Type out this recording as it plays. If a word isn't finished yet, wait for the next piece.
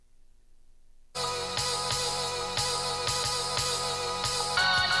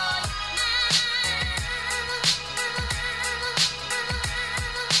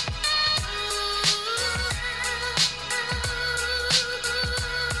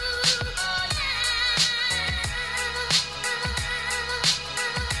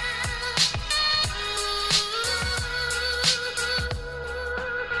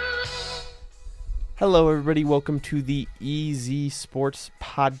Hello, everybody. Welcome to the Easy Sports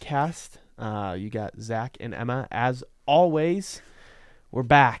Podcast. You got Zach and Emma. As always, we're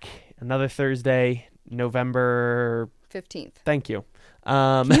back. Another Thursday, November 15th. Thank you.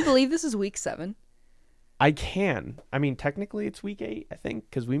 Can you believe this is week 7? I can. I mean, technically it's week 8, I think,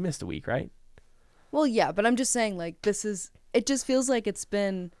 because we missed a week, right? Well, yeah, but I'm just saying, like, it just feels like it's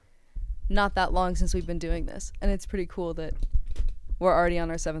been not that long since we've been doing this. And it's pretty cool that we're already on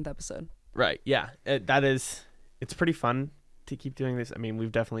our 7th episode. Right. Yeah. It's pretty fun to keep doing this. I mean,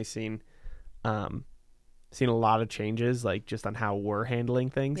 we've definitely seen a lot of changes, like just on how we're handling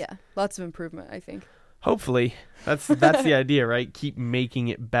things. Yeah. Lots of improvement, I think. Hopefully. That's the idea, right? Keep making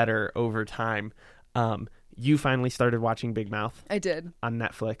it better over time. You finally started watching Big Mouth. I did. On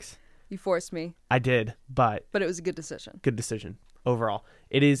Netflix. You forced me. I did, but it was a good decision. Good decision overall.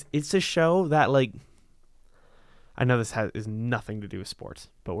 It's a show that, like, I know this is nothing to do with sports,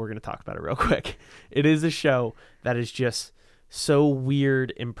 but we're going to talk about it real quick. It is a show that is just so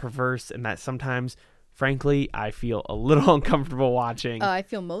weird and perverse, and that sometimes, frankly, I feel a little uncomfortable watching. I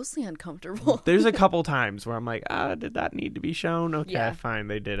feel mostly uncomfortable. There's a couple times where I'm like, did that need to be shown? Okay, yeah. Fine,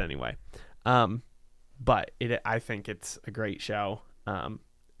 they did anyway. But I think it's a great show, and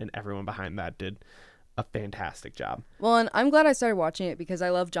everyone behind that did a fantastic job. Well, and I'm glad I started watching it because I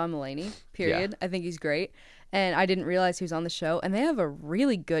love John Mulaney, period. Yeah. I think he's great. And I didn't realize he was on the show. And they have a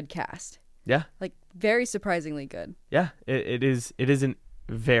really good cast. Yeah. Like, very surprisingly good. Yeah. It is a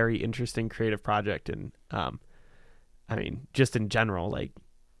very interesting creative project. And, I mean, just in general, like,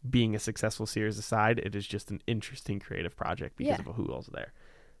 being a successful series aside, it is just an interesting creative project because of who else is there.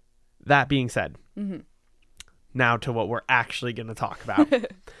 That being said, now to what we're actually going to talk about.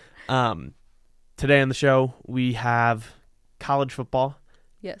 Today on the show, we have college football.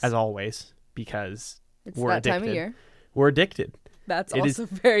 Yes. As always, because it's we're that addicted. Time of year. We're addicted. That's also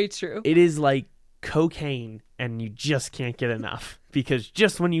very true. It is like cocaine, and you just can't get enough. Because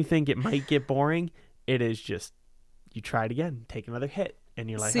just when you think it might get boring, it is just, you try it again, take another hit, and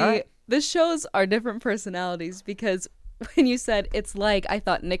you're like, all right. This shows our different personalities, because when you said it's like, I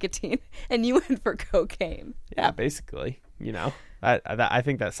thought nicotine, and you went for cocaine. Yeah, basically. You know, I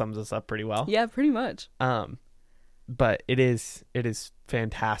think that sums us up pretty well. Yeah, pretty much. But it is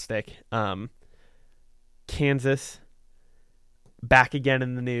fantastic. Kansas back again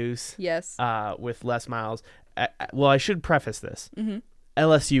in the news. Yes. With Les Miles. Well, I should preface this. Mm-hmm.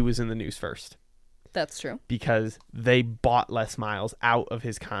 LSU was in the news first. That's true. Because they bought Les Miles out of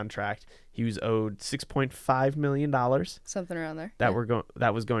his contract. He was owed $6.5 million. Something around there.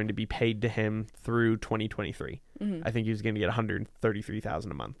 That was going to be paid to him through 2023. Mm-hmm. I think he was going to get $133,000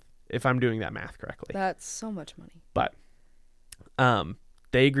 a month, if I'm doing that math correctly. That's so much money. But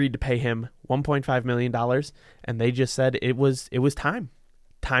they agreed to pay him $1.5 million, and they just said it was time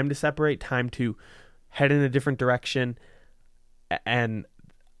to separate, time to head in a different direction, and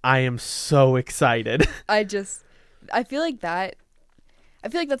I am so excited. I feel like that's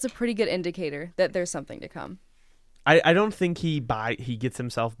a pretty good indicator that there's something to come. I don't think he gets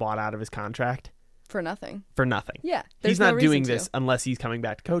himself bought out of his contract. For nothing. Yeah. He's not doing this unless he's coming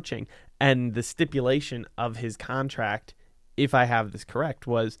back to coaching. And the stipulation of his contract, if I have this correct,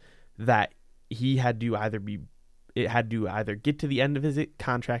 was that he had to either get to the end of his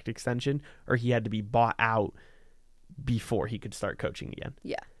contract extension, or he had to be bought out before he could start coaching again.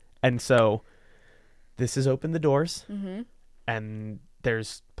 Yeah. And so this has opened the doors, mm-hmm. and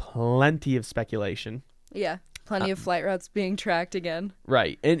there's plenty of speculation. Yeah. Plenty of flight routes being tracked again.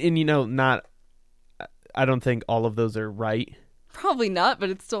 Right. And you know, I don't think all of those are right. Probably not, but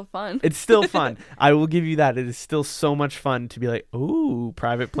it's still fun. It's still fun. I will give you that. It is still so much fun to be like, ooh,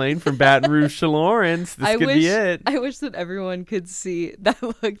 private plane from Baton Rouge to Lawrence. This could be it. I wish that everyone could see that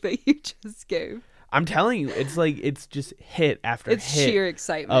look that you just gave. I'm telling you, it's like, it's just hit after hit. It's sheer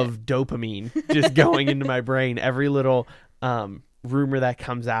excitement of dopamine just going into my brain. Every little rumor that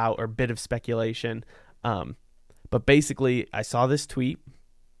comes out or bit of speculation. But basically, I saw this tweet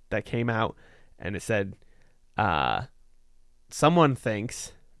that came out, and it said, someone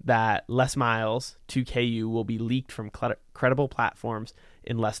thinks that Les Miles to KU will be leaked from credible platforms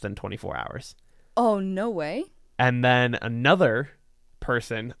in less than 24 hours. Oh, no way. And then another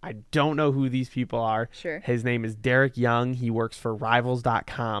person, I don't know who these people are. Sure. His name is Derek Young. He works for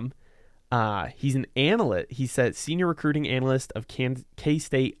Rivals.com. He's an analyst. He said senior recruiting analyst of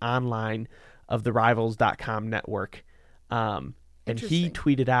K-State Online of the Rivals.com network. And he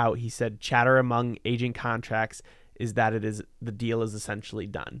tweeted out, he said, chatter among agent contracts is that the deal is essentially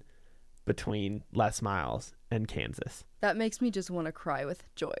done between Les Miles and Kansas. That makes me just want to cry with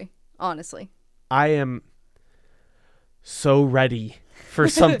joy, honestly. I am so ready for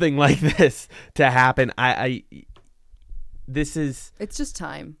something like this to happen. It's just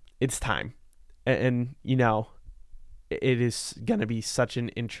time. It's time. And you know, it is going to be such an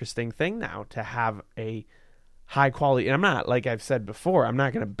interesting thing now to have a high quality. And I'm not, like I've said before, I'm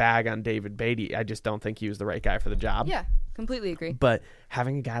not going to bag on David Beatty. I just don't think he was the right guy for the job. Yeah, completely agree. But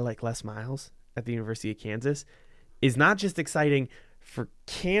having a guy like Les Miles at the University of Kansas is not just exciting for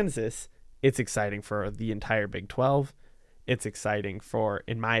Kansas, it's exciting for the entire Big 12. It's exciting for,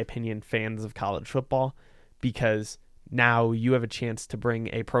 in my opinion, fans of college football, because now you have a chance to bring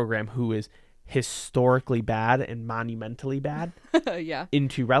a program who is historically bad and monumentally bad yeah.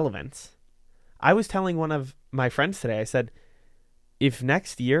 into relevance. I was telling one of my friends today, I said, if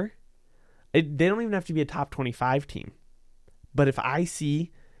next year, they don't even have to be a top 25 team, but if I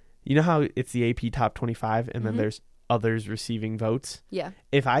see, you know how it's the AP top 25 and then there's others receiving votes? Yeah.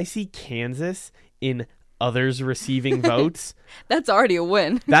 If I see Kansas in others receiving votes, that's already a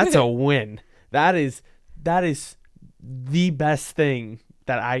win. That's a win. That is the best thing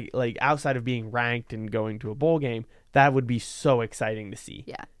that I like outside of being ranked and going to a bowl game. That would be so exciting to see.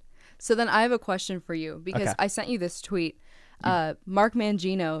 Yeah. So then I have a question for you, because I sent you this tweet. Mark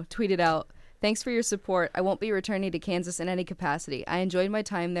Mangino tweeted out, "Thanks for your support. I won't be returning to Kansas in any capacity. I enjoyed my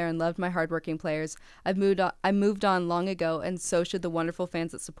time there and loved my hardworking players. I moved on long ago, and so should the wonderful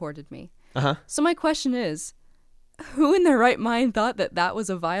fans that supported me." So my question is, who in their right mind thought that was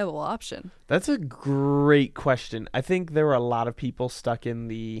a viable option? That's a great question. I think there were a lot of people stuck in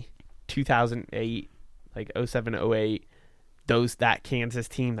the 2008, like 07, 08, that Kansas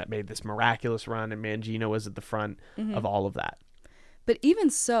team that made this miraculous run, and Mangino was at the front of all of that. But even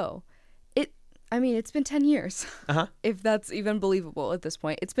so, it's been 10 years. If that's even believable at this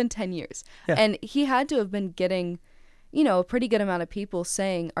point. It's been 10 years. Yeah. And he had to have been getting, a pretty good amount of people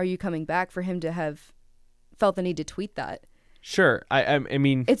saying, "Are you coming back?" for him to have felt the need to tweet that. Sure. I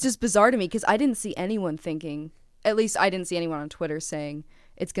mean, it's just bizarre to me, because I didn't see anyone thinking, at least I didn't see anyone on Twitter saying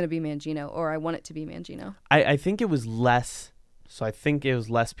it's going to be Mangino or I want it to be Mangino. I think it was less. So I think it was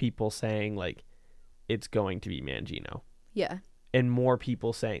less people saying like it's going to be Mangino. Yeah. And more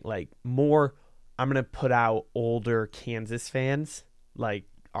people saying like I'm going to put out older Kansas fans, like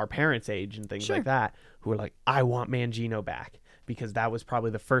our parents' age and things like that, who are like, I want Mangino back, because that was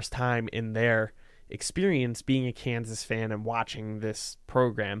probably the first time in their experience being a Kansas fan and watching this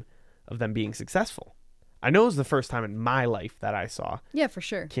program of them being successful. I know it was the first time in my life that I saw for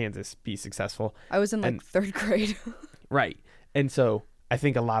sure Kansas be successful. I was in third grade. Right. And so I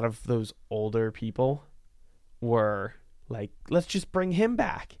think a lot of those older people were like, let's just bring him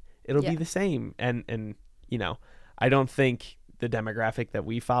back. It'll be the same. And I don't think the demographic that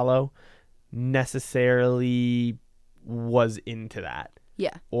we follow necessarily was into that.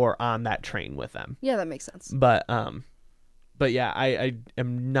 Yeah. Or on that train with them. Yeah, that makes sense. But yeah, I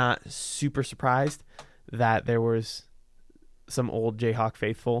am not super surprised that there was some old Jayhawk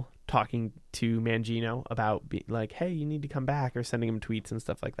faithful talking to Mangino about being like, hey, you need to come back, or sending him tweets and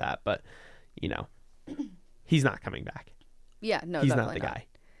stuff like that. But, he's not coming back. Yeah, no, he's not the guy.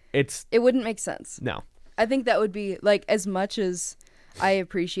 It wouldn't make sense. No. I think that would be like, as much as I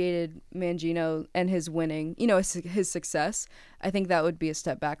appreciated Mangino and his winning, his success, I think that would be a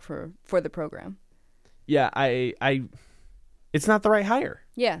step back for the program. Yeah, it's not the right hire.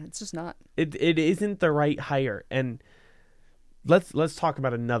 Yeah, it's just not. It isn't the right hire. And let's talk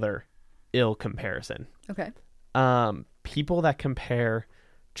about another ill comparison. Okay. People that compare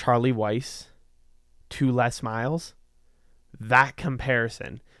Charlie Weiss to Les Miles, that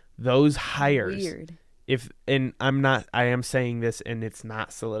comparison, those hires. Weird. I am saying this and it's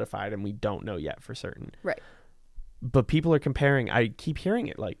not solidified and we don't know yet for certain. Right. But people are comparing, I keep hearing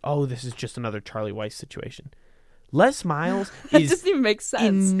it like, oh, this is just another Charlie Weiss situation. Les Miles it doesn't even make sense.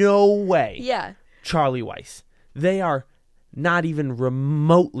 In no way. Yeah. Charlie Weiss. They are not even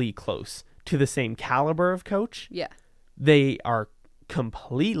remotely close to the same caliber of coach. Yeah. They are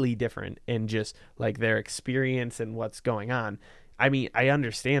completely different in just like their experience and what's going on. I mean, I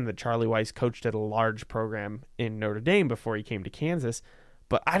understand that Charlie Weiss coached at a large program in Notre Dame before he came to Kansas,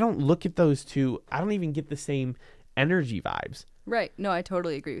 but I don't look at those two. I don't even get the same energy vibes. Right. No, I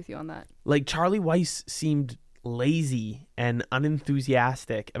totally agree with you on that. Like Charlie Weiss seemed lazy and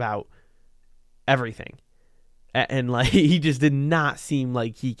unenthusiastic about everything. And like he just did not seem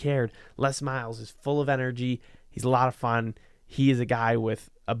like he cared. Les Miles is full of energy. He's a lot of fun. He is a guy with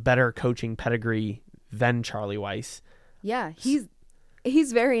a better coaching pedigree than Charlie Weiss. Yeah,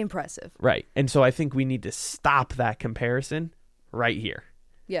 he's very impressive. Right. And so I think we need to stop that comparison right here.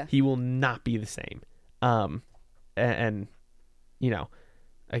 Yeah. He will not be the same. And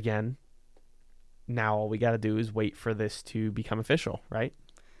again, now all we got to do is wait for this to become official, right?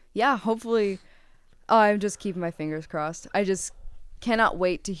 Yeah, hopefully. Oh, I'm just keeping my fingers crossed. I just cannot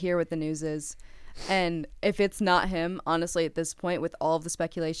wait to hear what the news is. And if it's not him, honestly, at this point, with all of the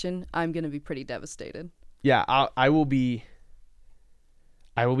speculation, I'm going to be pretty devastated. Yeah, I will be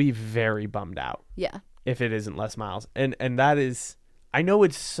very bummed out. Yeah. If it isn't Les Miles. And that is, I know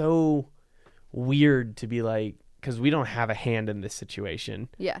it's so weird to be like, because we don't have a hand in this situation.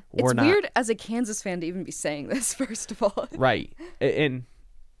 Yeah. It's weird as a Kansas fan to even be saying this, first of all. Right. And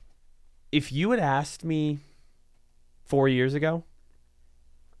if you had asked me 4 years ago,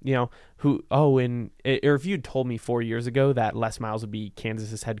 or if you'd told me 4 years ago that Les Miles would be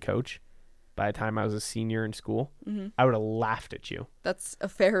Kansas's head coach by the time I was a senior in school, I would have laughed at you. That's a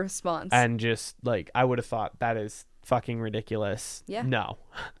fair response. And just, like, I would have thought, that is fucking ridiculous. Yeah. No.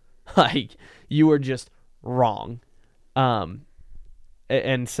 Like, you were just wrong.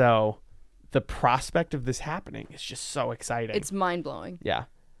 And so the prospect of this happening is just so exciting. It's mind-blowing. Yeah.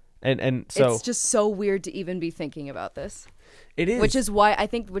 And so it's just so weird to even be thinking about this. It is. Which is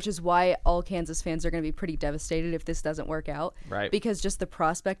why all Kansas fans are going to be pretty devastated if this doesn't work out. Right. Because just the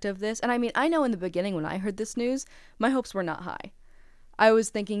prospect of this. And I mean, I know in the beginning when I heard this news, my hopes were not high. I was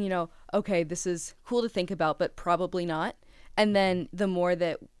thinking, okay, this is cool to think about, but probably not. And then the more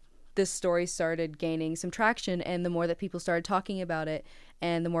that this story started gaining some traction and the more that people started talking about it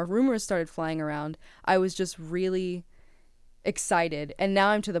and the more rumors started flying around, I was just really excited. And now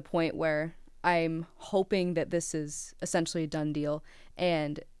I'm to the point where I'm hoping that this is essentially a done deal,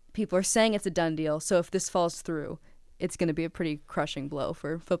 and people are saying it's a done deal. So if this falls through, it's going to be a pretty crushing blow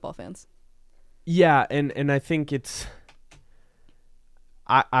for football fans. Yeah, and I think it's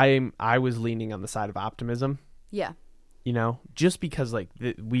I was leaning on the side of optimism. Yeah. Just because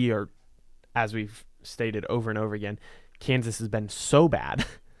we are, as we've stated over and over again, Kansas has been so bad.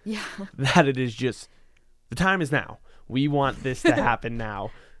 Yeah. That it is just, the time is now. We want this to happen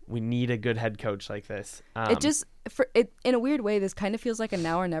now. We need a good head coach like this. In a weird way, this kind of feels like a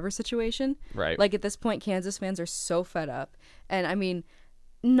now or never situation. Right. Like at this point, Kansas fans are so fed up. And I mean,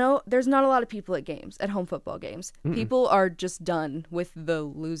 no, there's not a lot of people at home football games. Mm-mm. People are just done with the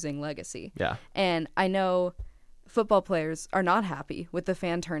losing legacy. Yeah. And I know football players are not happy with the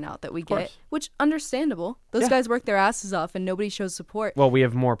fan turnout that we get, which understandable. Those guys work their asses off and nobody shows support. Well, we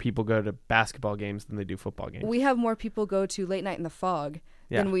have more people go to basketball games than they do football games. We have more people go to late night in the fog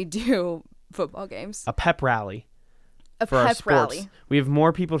than we do football games. A pep rally. Rally. We have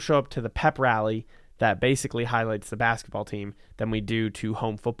more people show up to the pep rally that basically highlights the basketball team than we do to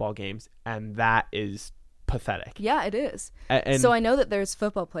home football games, and that is pathetic. Yeah, it is. So I know that there's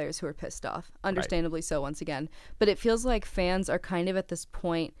football players who are pissed off, understandably so once again, but it feels like fans are kind of at this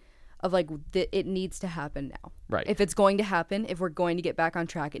point of like it needs to happen now. Right. If it's going to happen, if we're going to get back on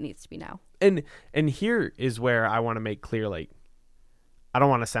track, it needs to be now. And here is where I want to make clear, like, I don't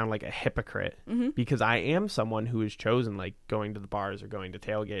want to sound like a hypocrite, because I am someone who has chosen like going to the bars or going to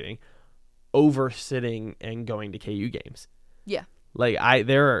tailgating over sitting and going to KU games. Yeah. Like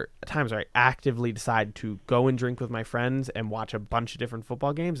there are times where I actively decide to go and drink with my friends and watch a bunch of different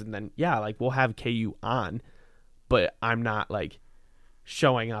football games, and then we'll have KU on, but I'm not like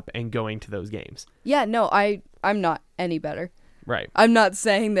showing up and going to those games. Yeah, no, I'm not any better. Right. I'm not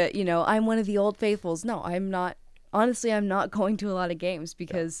saying that, I'm one of the old faithfuls. No, I'm not. Honestly, I'm not going to a lot of games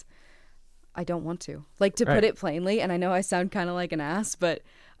because I don't want to. Like, to put it plainly, and I know I sound kind of like an ass, but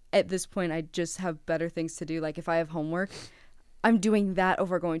at this point, I just have better things to do. Like, if I have homework, I'm doing that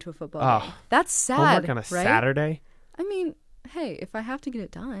over going to a football game. That's sad, homework on a right? Saturday? I mean, hey, if I have to get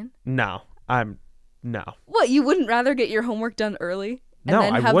it done. No. What, you wouldn't rather get your homework done early and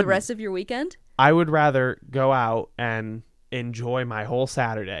then have the rest of your weekend? I would rather go out and enjoy my whole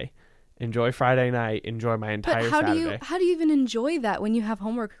Saturday. Enjoy Friday night, enjoy my entire Saturday. How do you even enjoy that when you have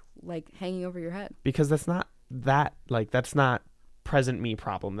homework like hanging over your head? Because that's not present me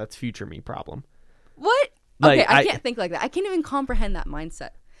problem, that's future me problem. What? Okay, I can't think like that. I can't even comprehend that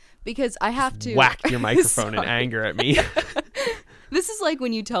mindset because I have to whack your microphone in anger at me. This is like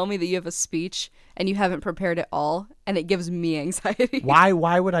when you tell me that you have a speech and you haven't prepared it all, and it gives me anxiety.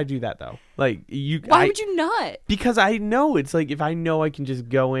 Why would I do that though? Like Why would you not? Because I know it's like, if I know I can just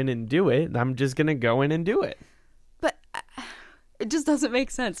go in and do it, I'm just gonna go in and do it. But it just doesn't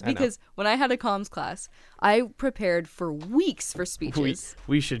make sense because when I had a comms class, I prepared for weeks for speeches.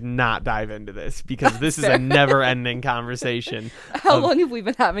 We should not dive into this because this is a never-ending conversation. How long have we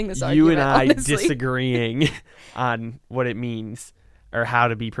been having this argument? You and I honestly? Disagreeing on what it means or how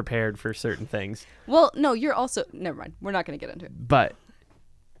to be prepared for certain things. Well, no, you're also... Never mind. We're not going to get into it. But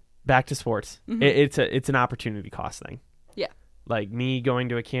back to sports. Mm-hmm. It's an opportunity cost thing. Yeah. Like me going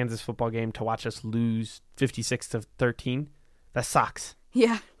to a Kansas football game to watch us lose 56-13, that sucks.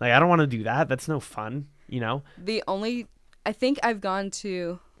 Yeah. Like I don't want to do that. That's no fun, you know? I think I've gone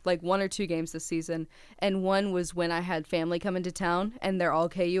to like 1 or 2 games this season, and one was when I had family come into town and they're all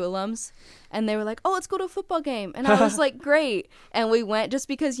KU alums, and they were like, oh, let's go to a football game, and I was like, great. And we went just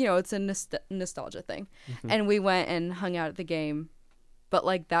because, you know, it's a nostalgia thing. And we went and hung out at the game, but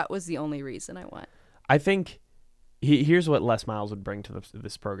like that was the only reason I went. I think here's what Les Miles would bring to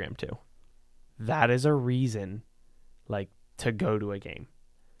this program too. That is a reason like to go to a game.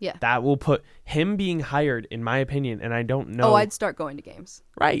 Yeah. That will put him being hired, in my opinion, and I don't know. Oh, I'd start going to games.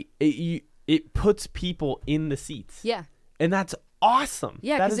 Right. It puts people in the seats. Yeah. And that's awesome.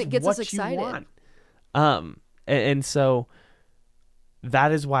 Yeah, because it gets us excited. You want. And so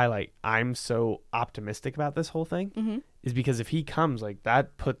that is why like I'm so optimistic about this whole thing, is because if he comes, like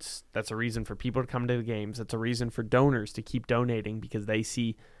that's a reason for people to come to the games. That's a reason for donors to keep donating because they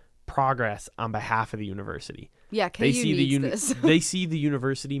see progress on behalf of the university. Yeah, KU needs this. They see the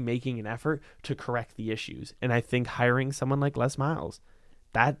university making an effort to correct the issues. And I think hiring someone like Les Miles,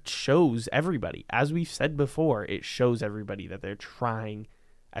 that shows everybody. As we've said before, it shows everybody that they're trying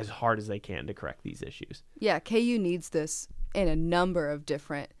as hard as they can to correct these issues. Yeah, KU needs this in a number of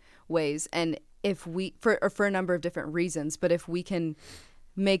different ways. And if we, for a number of different reasons, but if we can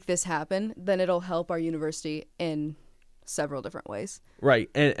make this happen, then it'll help our university in several different ways. Right.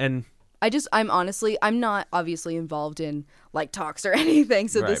 And I'm not obviously involved in like talks or anything,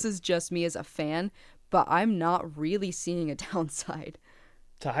 so right. This is just me as a fan, but I'm not really seeing a downside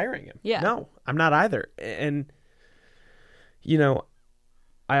to hiring him. Yeah. No, I'm not either. And, you know,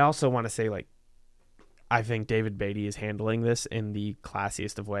 I also want to say, like, I think David Beatty is handling this in the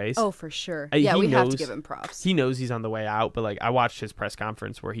classiest of ways. Oh, for sure. Yeah, we have to give him props. He knows he's on the way out, but, like, I watched his press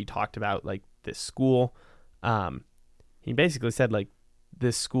conference where he talked about, like, this school. He basically said, like,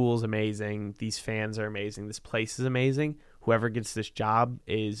 this school is amazing. These fans are amazing. This place is amazing. Whoever gets this job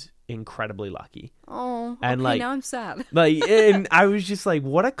is incredibly lucky. Oh, and okay, like, now I'm sad. Like, and I was just like,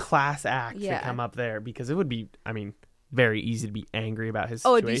 what a class act Yeah. to come up there, because it would be, I mean, very easy to be angry about his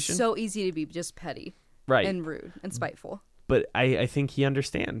Oh, situation. it'd be so easy to be just petty, right, and rude and spiteful. But I think he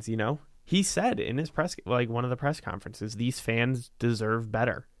understands. You know, he said in his one of the press conferences, these fans deserve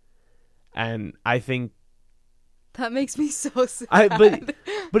better, and I think. That makes me so sad.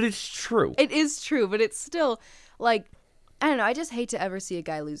 But it's true. It is true, but it's still, like, I don't know. I just hate to ever see a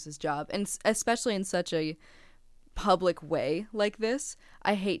guy lose his job, and especially in such a public way like this.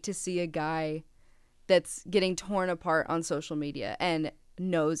 I hate to see a guy that's getting torn apart on social media and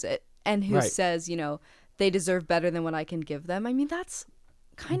knows it, and who says, you know, they deserve better than what I can give them. I mean, that's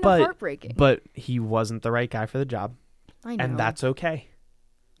kind of heartbreaking. But he wasn't the right guy for the job. I know. And that's okay.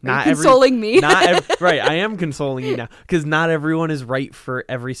 Are you consoling me? Right, I am consoling you now, because not everyone is right for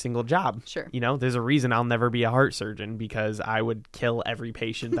every single job. Sure. You know, there's a reason I'll never be a heart surgeon, because I would kill every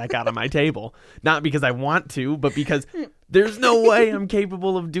patient that got on my table. Not because I want to, but because there's no way I'm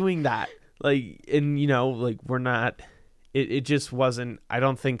capable of doing that. Like, and you know, like, we're not, it just wasn't, I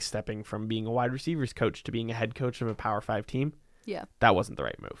don't think stepping from being a wide receivers coach to being a head coach of a Power 5 team. Yeah. That wasn't the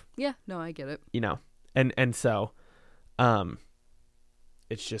right move. Yeah, no, I get it. You know, and so,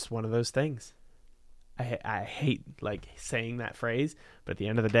 it's just one of those things. I hate like saying that phrase, but at the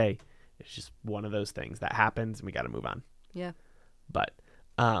end of the day, it's just one of those things that happens, and we got to move on. Yeah. But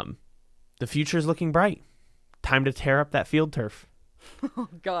the future is looking bright. Time to tear up that field turf. Oh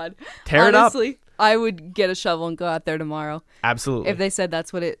God. Tear it up. Honestly, I would get a shovel and go out there tomorrow. Absolutely. If they said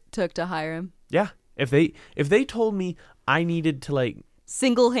that's what it took to hire him. Yeah. If they told me I needed to like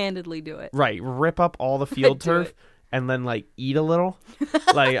single-handedly do it. Right. Rip up all the field turf. And then, like, eat a little,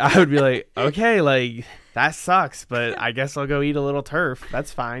 like, I would be like, okay, like, that sucks, but I guess I'll go eat a little turf.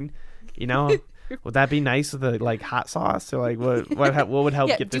 That's fine. You know, would that be nice with a, like, hot sauce? Or, like, what would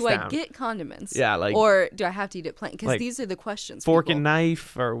help get this down? Do I get condiments? Yeah, like. Or do I have to eat it plain? Because like, these are the questions. Fork and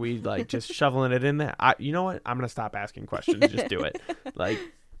knife? Or are we, like, just shoveling it in there? You know what? I'm going to stop asking questions. Just do it. Like,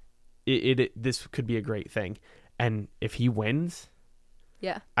 this could be a great thing. And if he wins.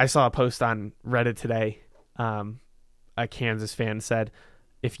 Yeah. I saw a post on Reddit today. A Kansas fan said,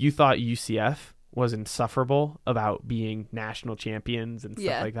 if you thought UCF was insufferable about being national champions and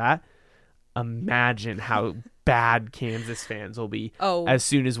stuff like that, imagine how bad Kansas fans will be as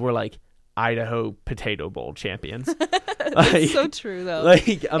soon as we're like Idaho Potato Bowl champions. That's so true, though.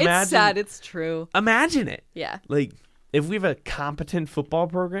 Like, imagine, it's sad. It's true. Imagine it. Yeah. Like, if we have a competent football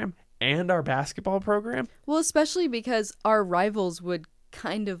program and our basketball program. Well, especially because our rivals would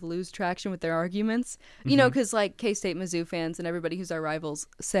kind of lose traction with their arguments. You know, because like K-State Mizzou fans and everybody who's our rivals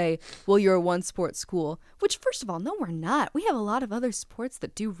say, well, you're a one-sport school. Which, first of all, no, we're not. We have a lot of other sports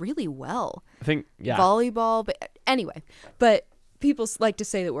that do really well. I think, yeah. Volleyball, but anyway. But people like to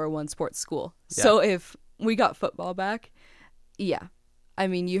say that we're a one-sport school. Yeah. So if we got football back, yeah. I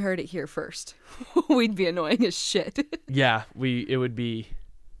mean, you heard it here first. We'd be annoying as shit. Yeah, it would be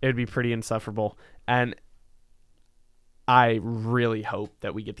pretty insufferable. And I really hope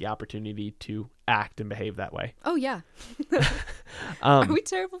that we get the opportunity to act and behave that way. Oh, yeah. Are we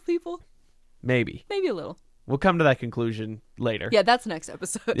terrible people? Maybe. Maybe a little. We'll come to that conclusion later. Yeah, that's next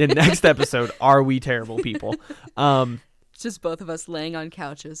episode. In next episode, are we terrible people? It's just both of us laying on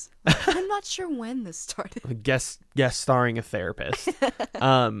couches. I'm not sure when this started. Guest starring a therapist.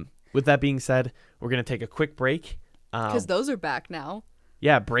 With that being said, we're going to take a quick break. Because those are back now.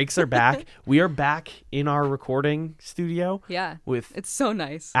 Yeah, breaks are back. We are back in our recording studio. Yeah, with it's so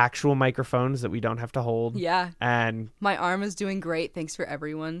nice. Actual microphones that we don't have to hold. Yeah. And my arm is doing great. Thanks for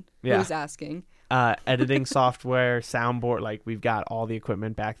everyone who's asking. Editing software, soundboard, like we've got all the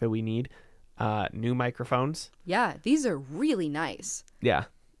equipment back that we need. New microphones. Yeah, these are really nice. Yeah.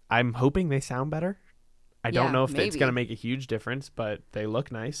 I'm hoping they sound better. I don't know if maybe. It's going to make a huge difference, but they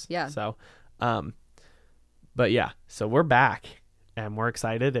look nice. Yeah. So, but yeah, so we're back. And we're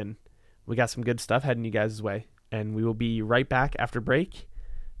excited, and we got some good stuff heading you guys' way. And we will be right back after break.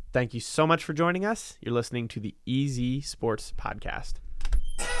 Thank you so much for joining us. You're listening to the EZ Sports Podcast.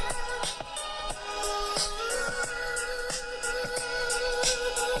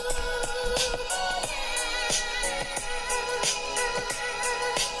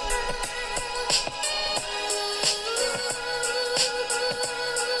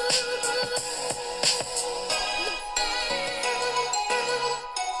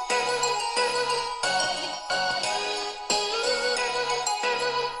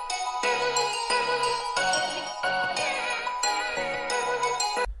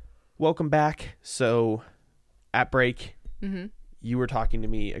 Welcome back. So, at break, you were talking to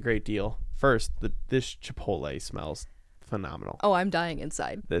me a great deal. First, this Chipotle smells phenomenal. Oh, I'm dying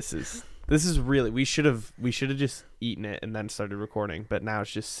inside. This is really. We should have just eaten it and then started recording. But now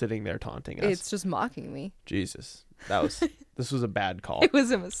it's just sitting there taunting us. It's just mocking me. Jesus, this was a bad call. It was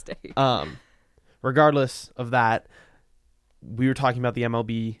a mistake. Regardless of that, we were talking about the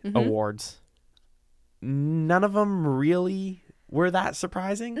MLB awards. None of them really were that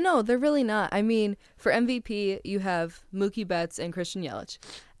surprising? No, they're really not. I mean, for MVP, you have Mookie Betts and Christian Yelich.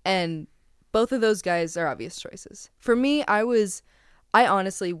 And both of those guys are obvious choices. For me, I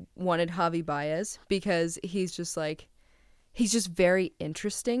honestly wanted Javi Baez because he's just very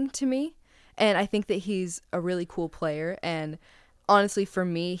interesting to me. And I think that he's a really cool player. And honestly, for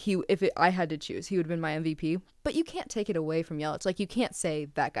me, I had to choose, he would have been my MVP. But you can't take it away from Yelich. Like, you can't say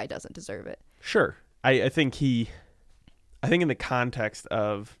that guy doesn't deserve it. Sure. I think in the context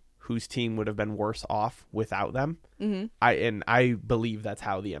of whose team would have been worse off without them, I believe that's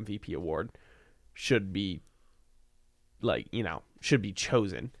how the MVP award should be, should be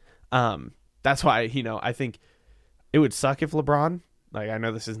chosen. That's why, I think it would suck if LeBron, I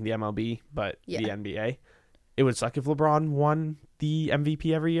know this isn't the MLB, but the NBA, it would suck if LeBron won the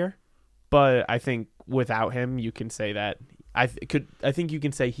MVP every year. But I think without him, you can say that I think you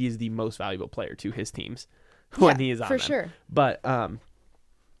can say he is the most valuable player to his teams when he is on for them. Sure. But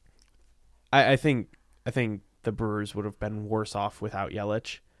I think the Brewers would have been worse off without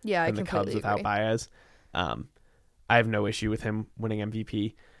Yelich. Yeah, than the Cubs without Baez. I have no issue with him winning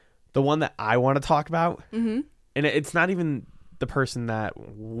MVP. The one that I want to talk about, and it's not even the person that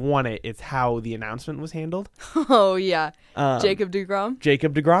won it; it's how the announcement was handled. Oh yeah, Jacob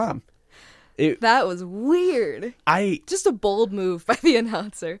deGrom. That was weird. Just a bold move by the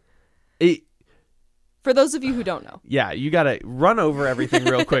announcer. For those of you who don't know. Yeah, you got to run over everything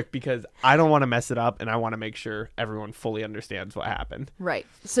real quick because I don't want to mess it up and I want to make sure everyone fully understands what happened. Right.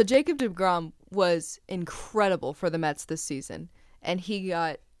 So Jacob deGrom was incredible for the Mets this season, and he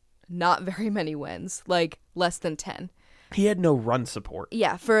got not very many wins, like less than 10. He had no run support.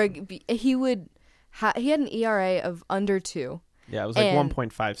 Yeah, he had an ERA of under 2. Yeah, it was like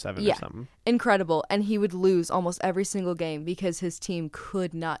 1.57 or something. Incredible. And he would lose almost every single game because his team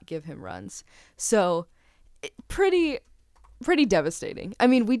could not give him runs. So, pretty devastating. I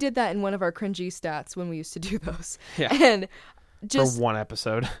mean, we did that in one of our cringy stats when we used to do those. Yeah. And just for one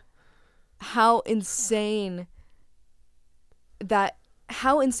episode. How insane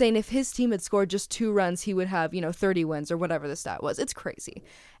if his team had scored just 2 runs, he would have, 30 wins or whatever the stat was. It's crazy.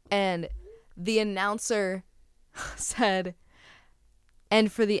 And the announcer said, and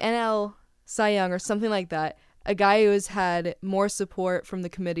for the NL Cy Young or something like that, A guy who has had more support from the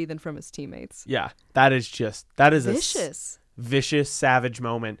committee than from his teammates. Yeah, that is vicious. Vicious, savage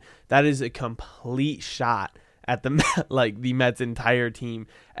moment. That is a complete shot at the the Mets' entire team.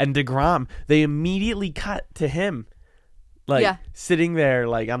 And DeGrom, they immediately cut to him, sitting there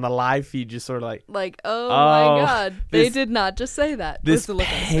on the live feed, just sort of oh my God, they did not just say that. This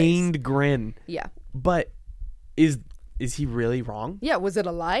pained grin. Yeah, but is he really wrong? Yeah, was it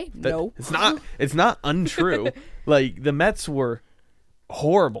a lie? No. It's not untrue. The Mets were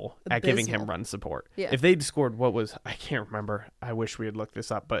horrible at giving him run support. Yeah. If they'd scored I can't remember. I wish we had looked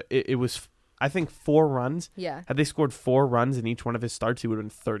this up, but it was, I think, 4 runs. Yeah. Had they scored 4 runs in each one of his starts, he would have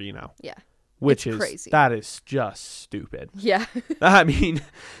been 30-0. Yeah. Which is crazy. That is just stupid. Yeah. I mean,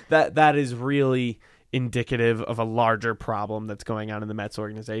 that is really indicative of a larger problem that's going on in the Mets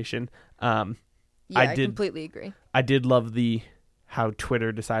organization. I completely agree. I did love how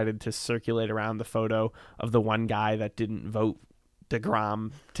Twitter decided to circulate around the photo of the one guy that didn't vote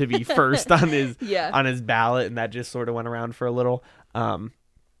DeGrom to be first on his ballot, and that just sort of went around for a little.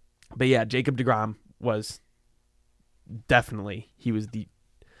 But yeah, Jacob DeGrom was definitely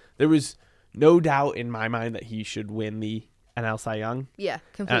there was no doubt in my mind that he should win the NL Cy Young. Yeah,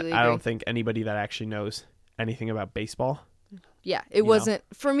 completely. I don't think anybody that actually knows anything about baseball. Yeah, it wasn't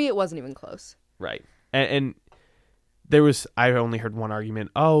for me. It wasn't even close. Right. And there was, I only heard one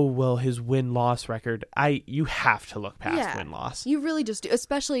argument. Oh, well, his win-loss record. You have to look past win-loss. You really just do,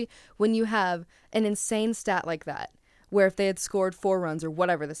 especially when you have an insane stat like that, where if they had scored 4 runs or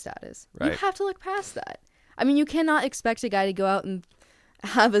whatever the stat is, you have to look past that. I mean, you cannot expect a guy to go out and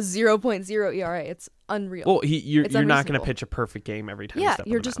have a 0.0 ERA. It's unreal. Well, you're not going to pitch a perfect game every time. Yeah,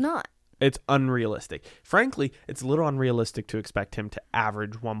 you're just not. It's unrealistic. Frankly, it's a little unrealistic to expect him to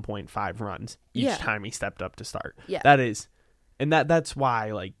average 1.5 runs each time he stepped up to start. Yeah. That is, and that's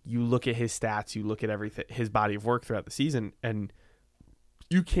why, you look at his stats, you look at everything, his body of work throughout the season, and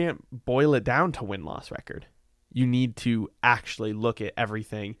you can't boil it down to win-loss record. You need to actually look at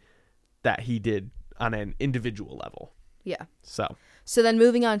everything that he did on an individual level. Yeah. So then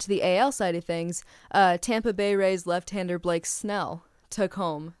moving on to the AL side of things, Tampa Bay Rays left-hander Blake Snell took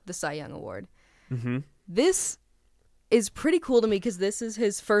home the Cy Young Award. Mm-hmm. This is pretty cool to me because this is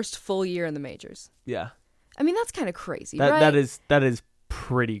his first full year in the majors. Yeah. I mean, that's kind of crazy, right? That is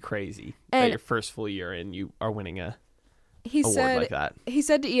pretty crazy. And that your first full year in, you are winning award like that. He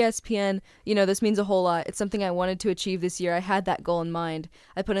said to ESPN, this means a whole lot. It's something I wanted to achieve this year. I had that goal in mind.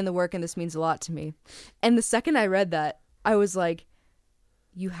 I put in the work and this means a lot to me. And the second I read that, I was like,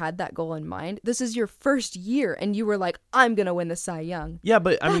 you had that goal in mind? This is your first year, and you were like, I'm going to win the Cy Young. Yeah,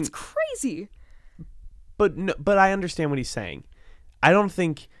 but that's crazy. But I understand what he's saying. I don't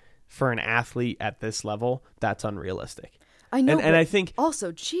think for an athlete at this level, that's unrealistic. I know, and I think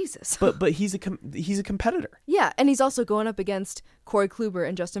also Jesus. But he's a competitor. Yeah, and he's also going up against Corey Kluber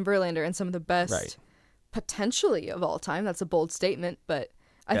and Justin Verlander and some of the best, potentially of all time. That's a bold statement, but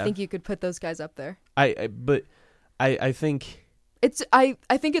I think you could put those guys up there. I think. I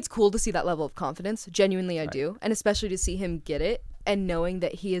think it's cool to see that level of confidence. Genuinely, I do. And especially to see him get it and knowing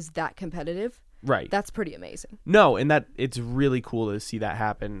that he is that competitive. Right. That's pretty amazing. No, and that it's really cool to see that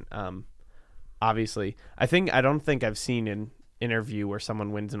happen. Obviously, I don't think I've seen an interview where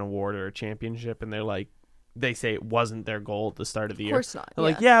someone wins an award or a championship and they say it wasn't their goal at the start of the year. Of course not. They're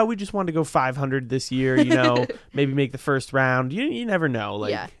like, we just wanted to go 500 this year, maybe make the first round. You never know,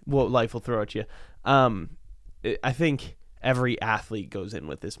 what life will throw at you. I think every athlete goes in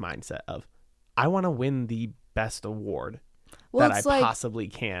with this mindset of, I want to win the best award that I possibly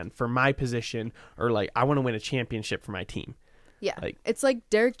can for my position, or I want to win a championship for my team. Yeah. It's like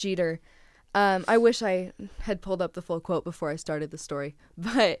Derek Jeter. I wish I had pulled up the full quote before I started the story,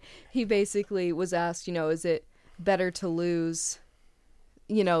 but he basically was asked, is it better to lose,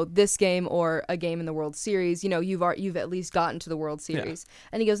 this game or a game in the World Series? You've at least gotten to the World Series. Yeah.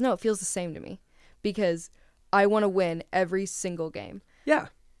 And he goes, no, it feels the same to me because I want to win every single game. Yeah.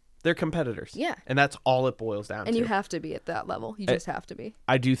 They're competitors. Yeah. And that's all it boils down to. And you have to be at that level. You just have to be.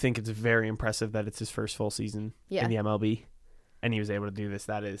 I do think it's very impressive that it's his first full season in the MLB. And he was able to do this.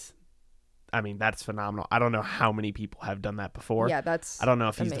 That's phenomenal. I don't know how many people have done that before. Yeah, that's I don't know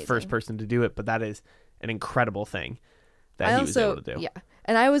if he's amazing. The first person to do it, but that is an incredible thing that he was able to do. Yeah.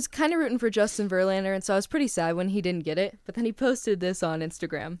 And I was kind of rooting for Justin Verlander, and so I was pretty sad when he didn't get it. But then he posted this on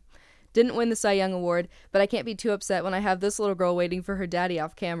Instagram. Didn't win the Cy Young Award, but I can't be too upset when I have this little girl waiting for her daddy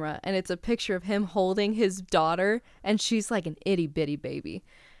off camera, and it's a picture of him holding his daughter, and she's like an itty-bitty baby.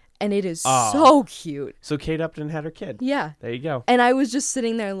 And it is so cute. So Kate Upton had her kid. Yeah. There you go. And I was just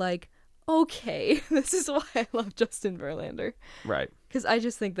sitting there like, okay, this is why I love Justin Verlander. Right. Because I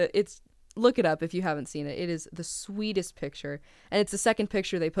just think that it's look it up if you haven't seen it. It is the sweetest picture. And it's the second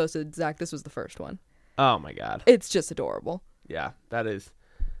picture they posted. Zach, this was the first one. Oh, my God. It's just adorable. Yeah, that is.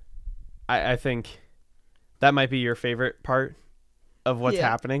 I think that might be your favorite part of what's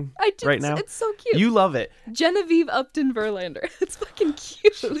happening right now. It's so cute. You love it. Genevieve Upton Verlander. It's fucking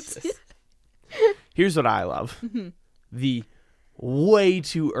cute. Here's what I love. Mm-hmm. The way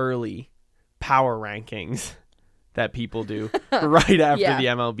too early power rankings that people do right after the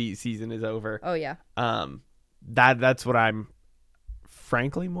MLB season is over. Oh, yeah. That's what I'm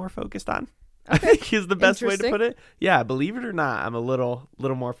frankly more focused on. I think is the best way to put it. Yeah, believe it or not, I'm a little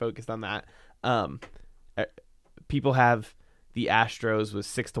more focused on that. People have the Astros with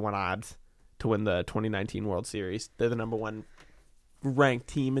 6-1 odds to win the 2019 World Series. They're the number one ranked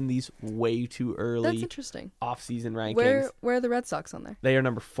team in these way too early. That's interesting. Off-season rankings. Where are the Red Sox on there? They are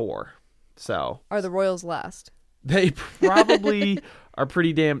number 4. So are the Royals last? They probably are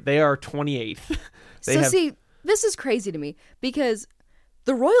pretty damn. They are 28th. See, this is crazy to me because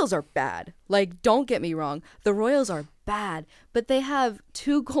the Royals are bad. Like, don't get me wrong. The Royals are bad, but they have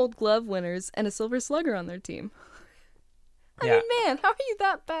 2 Gold Glove winners and a Silver Slugger on their team. I mean, man, how are you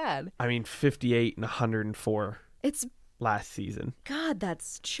that bad? I mean, 58 and 104. It's last season. God,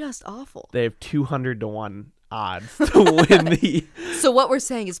 that's just awful. They have 200-1 odds to win the. So what we're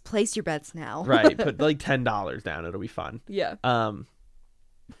saying is place your bets now. Right, put like $10 down. It'll be fun. Yeah.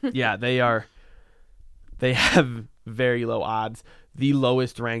 Yeah, they are. They have very low odds. The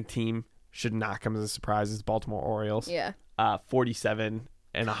lowest ranked team should not come as a surprise is Baltimore Orioles. Yeah. 47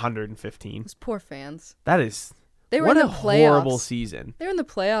 and 115. Those poor fans. That is. They were what in the playoffs. Horrible season. They were in the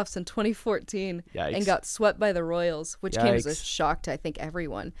playoffs in 2014 and got swept by the Royals, which came as a shock to, I think,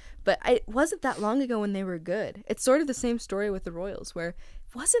 everyone. But it wasn't that long ago when they were good. It's sort of the same story with the Royals, where it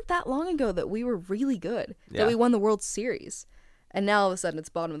wasn't that long ago that we were really good, that we won the World Series. And now all of a sudden it's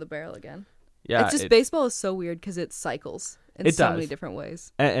bottom of the barrel again. Yeah, it's just baseball is so weird because it cycles in so many different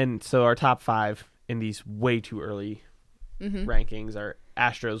ways. And so our top 5 in these way too early rankings are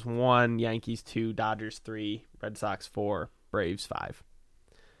Astros 1, Yankees 2, Dodgers 3, Red Sox 4, Braves 5.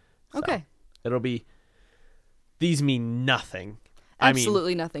 So okay. It'll be, these mean nothing.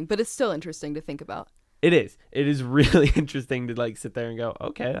 Absolutely nothing, but it's still interesting to think about. It is. It is really interesting to like sit there and go,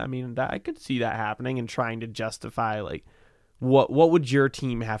 okay, I mean, I could see that happening and trying to justify like, what would your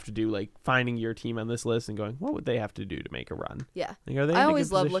team have to do? Like finding your team on this list and going, what would they have to do to make a run? Yeah. Like, are they I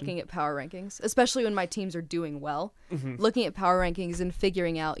always love looking at power rankings, especially when my teams are doing well. Looking at power rankings and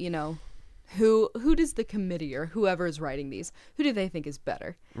figuring out, who does the committee or whoever is writing these, who do they think is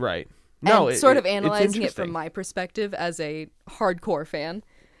better? Right. No, and sort of analyzing it from my perspective as a hardcore fan.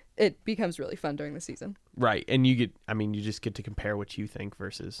 It becomes really fun during the season. Right. And you just get to compare what you think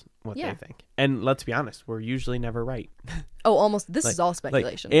versus what they think. And let's be honest, we're usually never right. Oh, almost. This is all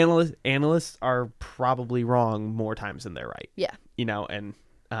speculation. Like analysts are probably wrong more times than they're right. Yeah. And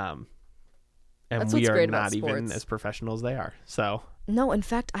That's we what's are great not about even sports. as professional as they are. So. No, in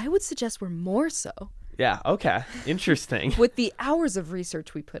fact, I would suggest we're more so. Yeah. Okay. Interesting. With the hours of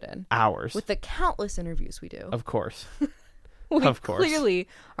research we put in. Hours. With the countless interviews we do. Of course. We of course. Clearly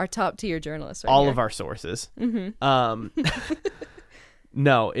are top tier journalists. All of our sources. No,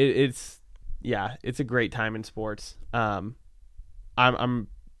 it's a great time in sports. I'm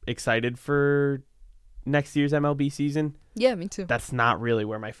excited for next year's MLB season. Yeah, me too. That's not really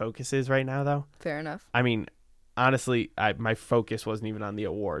where my focus is right now, though. Fair enough. I mean, honestly, my focus wasn't even on the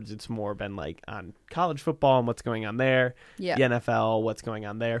awards. It's more been like on college football and what's going on there. Yeah. The NFL, what's going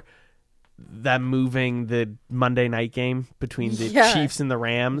on there. Them moving the Monday night game between the Chiefs and the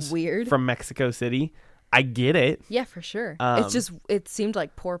Rams from Mexico City. I get it. Yeah, for sure. It seemed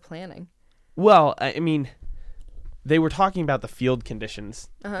like poor planning. Well, I mean, they were talking about the field conditions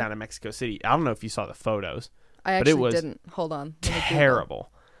down in Mexico City. I don't know if you saw the photos. I actually didn't. Hold on.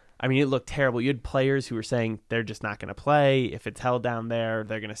 Terrible. I mean, it looked terrible. You had players who were saying they're just not going to play. If it's held down there,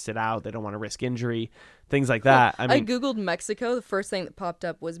 they're going to sit out. They don't want to risk injury. Things like that. I mean, I Googled Mexico. The first thing that popped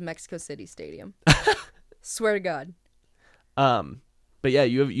up was Mexico City Stadium. Swear to God. But yeah,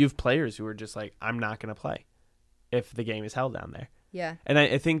 you have players who are just like, I'm not going to play if the game is held down there. Yeah. And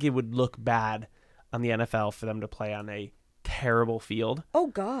I think it would look bad on the NFL for them to play on a terrible field. Oh,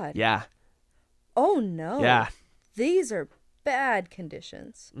 God. Yeah. Oh, no. Yeah. These are bad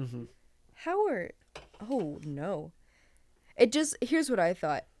conditions. Mm-hmm. Oh, no. Here's what I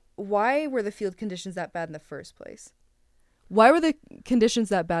thought. Why were the field conditions that bad in the first place? Why were the conditions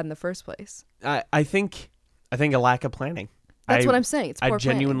that bad in the first place? I think a lack of planning. That's what I'm saying. It's poor I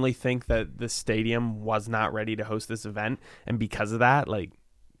genuinely think that the stadium was not ready to host this event, and because of that, like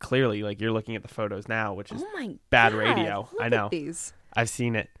clearly, like you're looking at the photos now, which is bad radio. Look I know. at these. I've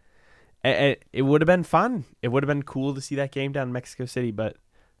seen it, It would have been fun. It would have been cool to see that game down in Mexico City, but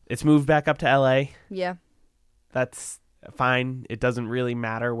it's moved back up to LA. Yeah. That's fine. It doesn't really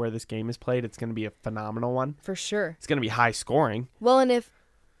matter where this game is played. It's going to be a phenomenal one. For sure. It's going to be high scoring. Well, and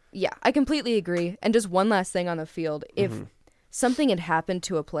yeah, I completely agree. And just one last thing on the field. If something had happened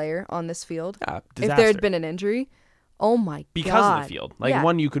to a player on this field, if there had been an injury, oh my God. Because of the field. Like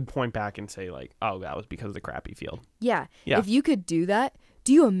one you could point back and say like, oh, that was because of the crappy field. Yeah. If you could do that,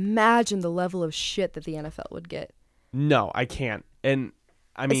 do you imagine the level of shit that the NFL would get? No, I can't. And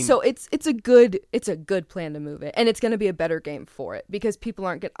I mean, so it's a good plan to move it, and it's going to be a better game for it because people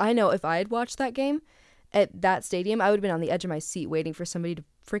aren't good. I know if I had watched that game at that stadium, I would have been on the edge of my seat waiting for somebody to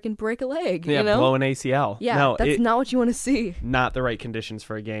freaking break a leg. Yeah, you know? blow an ACL. Yeah, no, that's not what you want to see. Not the right conditions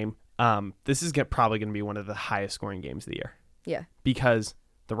for a game. This is probably going to be one of the highest scoring games of the year. Yeah, because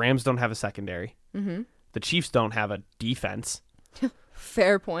the Rams don't have a secondary. Mm-hmm. The Chiefs don't have a defense.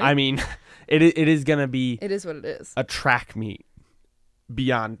 Fair point. I mean, it is going to be. It is what it is. A track meet.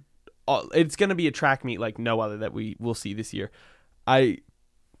 Beyond, it's going to be a track meet like no other that we will see this year. I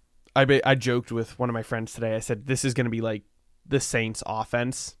joked with one of my friends today. I said this is going to be like the Saints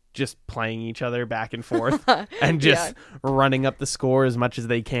offense, just playing each other back and forth and just running up the score as much as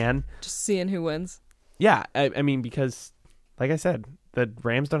they can. Just seeing who wins. Yeah, I mean, because like I said, the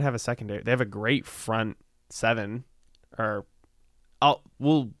Rams don't have a secondary. They have a great front seven,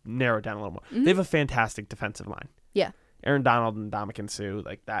 we'll narrow it down a little more. Mm-hmm. They have a fantastic defensive line. Yeah. Aaron Donald and Ndamukong Suh,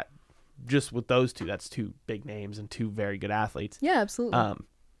 like that, just with those two, that's two big names and two very good athletes. Yeah, absolutely.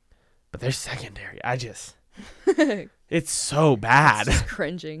 But their secondary, it's so bad. It's just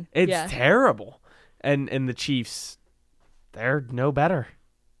cringing. It's terrible. And the Chiefs, they're no better.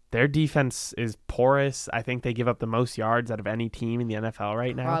 Their defense is porous. I think they give up the most yards out of any team in the NFL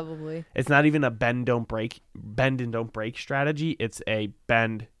right now. Probably. It's not even a bend and don't break strategy. It's a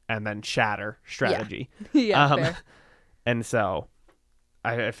bend and then shatter strategy. Yeah, fair. And so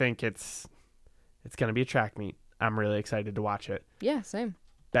I think it's going to be a track meet. I'm really excited to watch it. Yeah, same.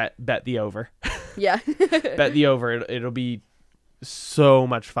 Bet the over. Yeah. Bet the over. It'll be so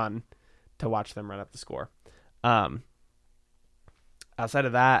much fun to watch them run up the score. Outside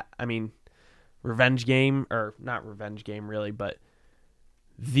of that, I mean, revenge game, or not revenge game really, but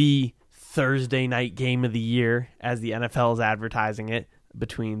the Thursday night game of the year, as the NFL is advertising it,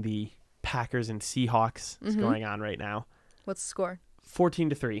 between the Packers and Seahawks is going on right now. What's the score?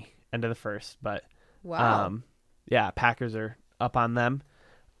 14-3, end of the first. But wow. Yeah, Packers are up on them.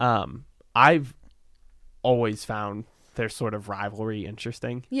 I've always found their sort of rivalry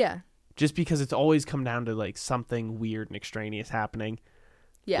interesting. Yeah. Just because it's always come down to like something weird and extraneous happening.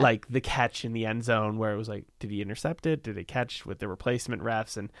 Yeah. Like the catch in the end zone where it was like, did he intercept it? Did it catch with the replacement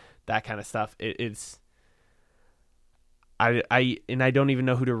refs and that kind of stuff? I don't even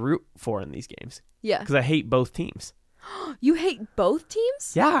know who to root for in these games. Yeah. Because I hate both teams. You hate both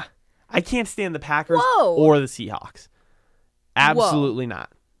teams? Yeah. I can't stand the Packers or the Seahawks. Absolutely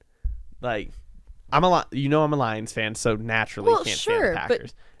not. Like, I'm a Lions fan, so naturally can't stand the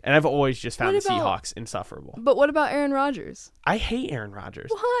Packers. And I've always just found the Seahawks insufferable. But what about Aaron Rodgers? I hate Aaron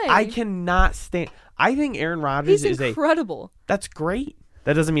Rodgers. Why? I cannot stand. I think Aaron Rodgers is incredible. That's great.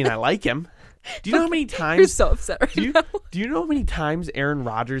 That doesn't mean I like him. Do you know how many times? You're so upset right now. Do you know how many times Aaron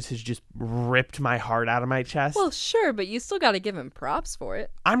Rodgers has just ripped my heart out of my chest? Well, sure, but you still got to give him props for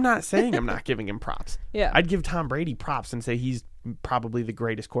it. I'm not saying I'm not giving him props. Yeah. I'd give Tom Brady props and say he's probably the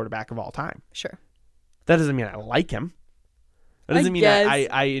greatest quarterback of all time. Sure. That doesn't mean I like him. That doesn't mean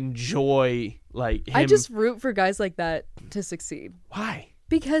I enjoy like him. I just root for guys like that to succeed. Why?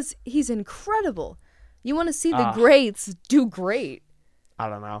 Because he's incredible. You want to see the greats do great. I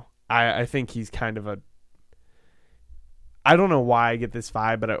don't know. I think he's kind of I don't know why I get this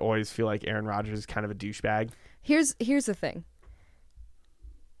vibe, but I always feel like Aaron Rodgers is kind of a douchebag. Here's the thing.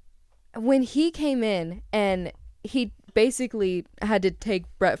 When he came in and he basically had to take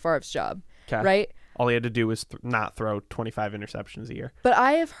Brett Favre's job, right? All he had to do was not throw 25 interceptions a year. But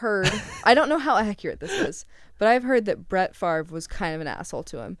I have heard, I don't know how accurate this is, but I've heard that Brett Favre was kind of an asshole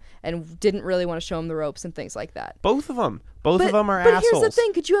to him and didn't really want to show him the ropes and things like that. Both of them are assholes. But here's the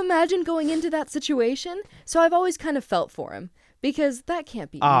thing. Could you imagine going into that situation? So I've always kind of felt for him because that can't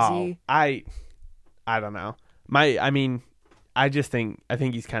be easy. I don't know. I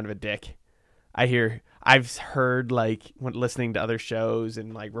think he's kind of a dick. I've heard like when listening to other shows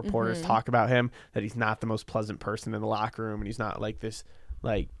and like reporters talk about him that he's not the most pleasant person in the locker room and he's not like this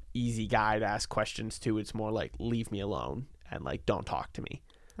like easy guy to ask questions to. It's more like leave me alone and like don't talk to me.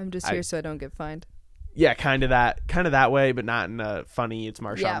 I'm just here so I don't get fined. Yeah, kind of that way, but not in a funny it's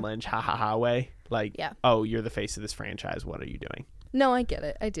Marshawn Lynch ha ha ha way. Like, oh, you're the face of this franchise. What are you doing? No, I get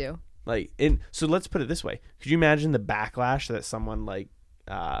it. I do. Like, so let's put it this way. Could you imagine the backlash that someone like,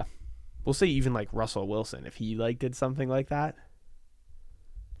 we'll say even like Russell Wilson, if he like did something like that?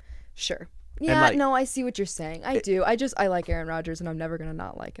 Sure. Yeah, like, no, I see what you're saying. I do. I like Aaron Rodgers, and I'm never going to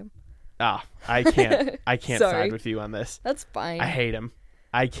not like him. I can't side with you on this. That's fine. I hate him.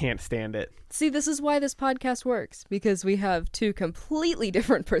 I can't stand it. See, this is why this podcast works, because we have two completely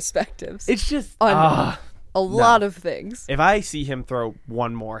different perspectives. It's just on a lot of things. If I see him throw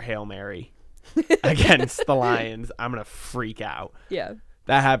one more Hail Mary against the Lions, I'm going to freak out. Yeah.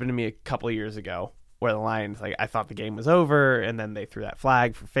 That happened to me a couple of years ago where the Lions, like, I thought the game was over, and then they threw that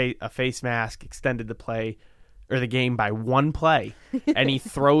flag for a face mask, extended the play or the game by one play, and he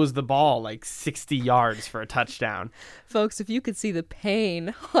throws the ball like 60 yards for a touchdown. Folks, if you could see the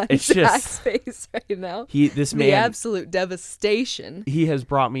pain on it's Zach's face right now, the absolute devastation. He has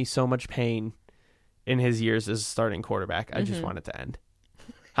brought me so much pain in his years as a starting quarterback. I just want it to end.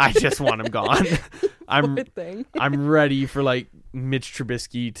 I just want him gone. I'm ready for like Mitch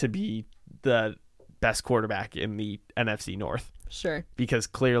Trubisky to be the best quarterback in the NFC North. Sure. Because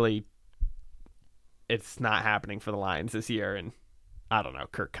clearly it's not happening for the Lions this year, and I don't know,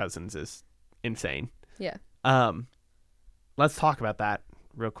 Kirk Cousins is insane. Yeah. Let's talk about that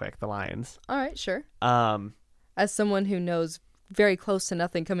real quick, the Lions. All right, sure. As someone who knows very close to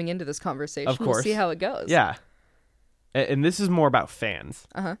nothing coming into this conversation, of course. We'll see how it goes. Yeah. And this is more about fans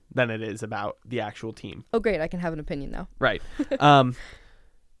than it is about the actual team. Oh, great. I can have an opinion now. Right. I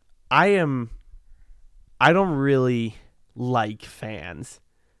don't really like fans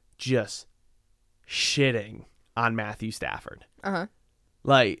just shitting on Matthew Stafford.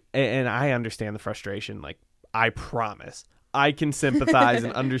 Like, and I understand the frustration. Like, I promise I can sympathize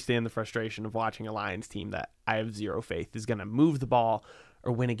and understand the frustration of watching a Lions team that I have zero faith is going to move the ball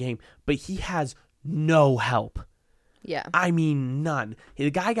or win a game. But he has no help. Yeah. I mean, none. The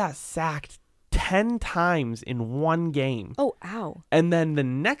guy got sacked 10 times in one game. Oh, ow. And then the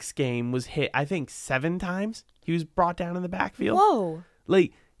next game was hit, I think, 7 times. He was brought down in the backfield. Whoa.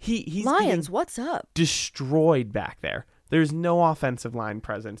 Like, he's Lions, what's up? Destroyed back there. There's no offensive line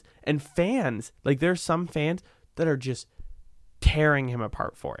presence. And fans, like, there's some fans that are just tearing him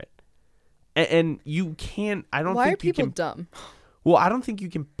apart for it. And you can't, I don't Why think are people dumb? Well, I don't think you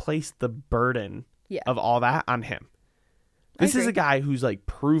can place the burden of all that on him. This is a guy who's like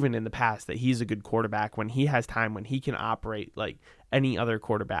proven in the past that he's a good quarterback when he has time, when he can operate like any other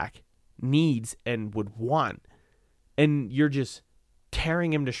quarterback needs and would want. And you're just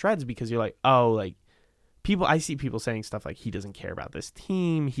tearing him to shreds because you're like, oh, like I see people saying stuff like he doesn't care about this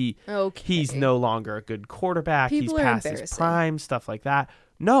team. He's no longer a good quarterback. People he's past his prime, stuff like that.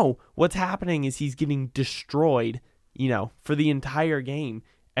 No, what's happening is he's getting destroyed, for the entire game.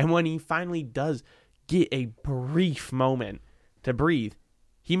 And when he finally does get a brief moment to breathe,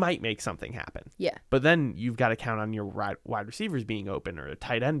 he might make something happen. Yeah. But then you've got to count on your wide receivers being open or a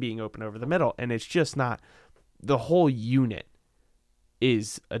tight end being open over the middle. And it's just not, the whole unit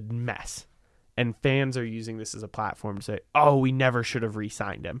is a mess. And fans are using this as a platform to say, oh, we never should have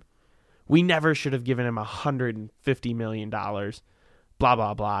re-signed him. We never should have given him $150 million. Blah,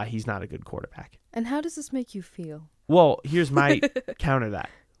 blah, blah. He's not a good quarterback. And how does this make you feel? Well, here's my counter to that.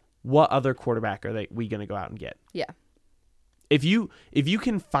 What other quarterback are we going to go out and get? Yeah. If you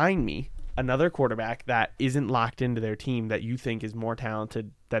can find me another quarterback that isn't locked into their team that you think is more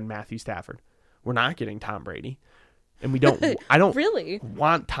talented than Matthew Stafford, we're not getting Tom Brady. And I don't really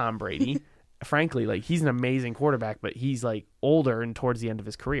want Tom Brady. Frankly, like, he's an amazing quarterback, but he's like older and towards the end of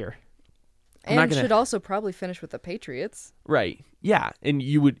his career. Should also probably finish with the Patriots. Right. Yeah. And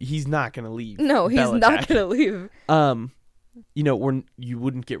he's not going to leave. No, he's not going to leave. You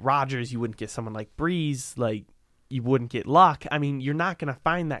wouldn't get Rodgers, you wouldn't get someone like Breeze, like you wouldn't get Luck. I mean, you're not going to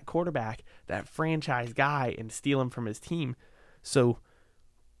find that quarterback, that franchise guy, and steal him from his team. So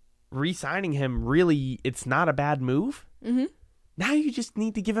re-signing him, really, it's not a bad move. Mm-hmm. Now you just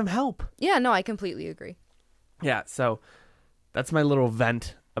need to give him help. Yeah, no, I completely agree. Yeah, so that's my little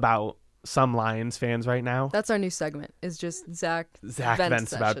vent about some Lions fans right now. That's our new segment, is just Zach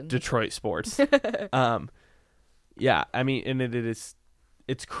vents about Detroit sports. Yeah, I mean, and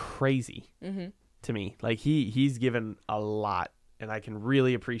it's crazy to me. Like, he's given a lot, and I can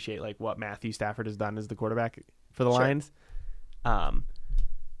really appreciate like what Matthew Stafford has done as the quarterback for the Lions.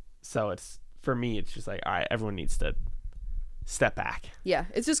 So it's, for me, it's just like, all right, everyone needs to step back. Yeah,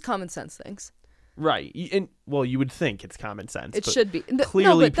 it's just common sense things. Right. And, well, you would think it's common sense. It should be.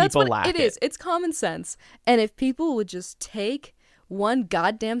 Clearly, but that's people what lack it. It is. It's common sense. And if people would just take one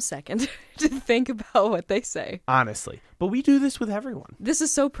goddamn second to think about what they say. Honestly. But we do this with everyone. This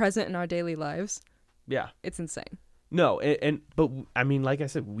is so present in our daily lives. Yeah. It's insane. No, but I mean, like I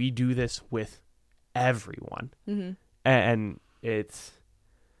said, we do this with everyone. Mm-hmm. And it's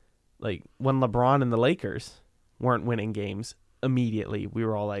like when LeBron and the Lakers weren't winning games immediately, we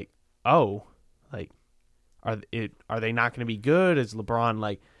were all like, oh, like, are they not going to be good? Is LeBron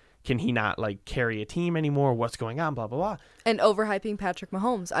like, can he not like carry a team anymore? What's going on? Blah, blah, blah. And overhyping Patrick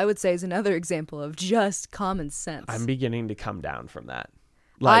Mahomes, I would say, is another example of just common sense. I'm beginning to come down from that.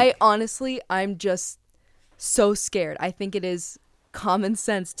 I'm just so scared. I think it is common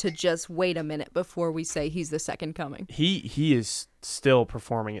sense to just wait a minute before we say he's the second coming. He is still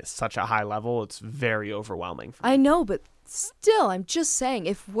performing at such a high level. It's very overwhelming for me. I know, but still, I'm just saying,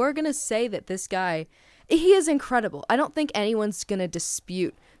 if we're going to say that this guy, he is incredible. I don't think anyone's going to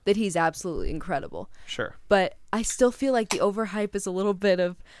dispute that he's absolutely incredible. Sure. But I still feel like the overhype is a little bit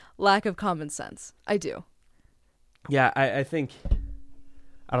of lack of common sense. I do. Yeah, I think,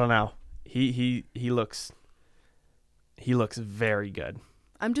 I don't know. He looks very good.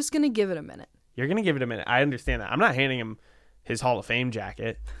 I'm just going to give it a minute. You're going to give it a minute. I understand that. I'm not handing him his Hall of Fame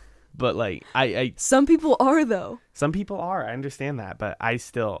jacket, but like some people are though. Some people are. I understand that, but I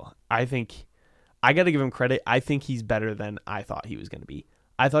think I got to give him credit. I think he's better than I thought he was going to be.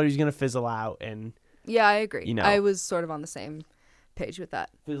 I thought he was going to fizzle out and yeah, I agree. You know, I was sort of on the same page with that.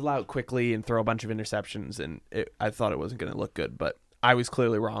 Fizzle out quickly and throw a bunch of interceptions, and I thought it wasn't going to look good, but I was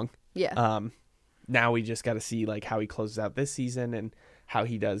clearly wrong. Yeah. Now we just got to see like how he closes out this season and how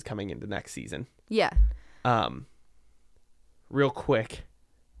he does coming into next season. Yeah. Real quick.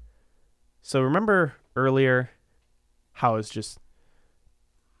 So remember earlier how I was just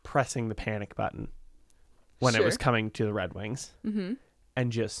pressing the panic button when it was coming to the Red Wings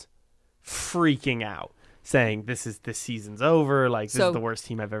and just freaking out, saying this season's over, like this is the worst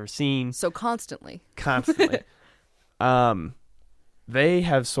team I've ever seen. So constantly. They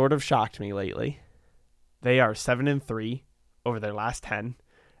have sort of shocked me lately. They are 7-3 over their last 10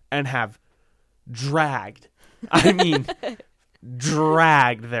 and have dragged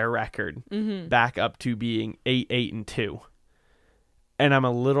their record back up to being 8-2. And I'm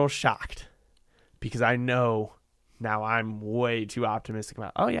a little shocked because I know now I'm way too optimistic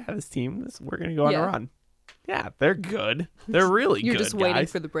about, oh yeah, this team, we're going to go on a run. Yeah, they're good. They're really You're good, just waiting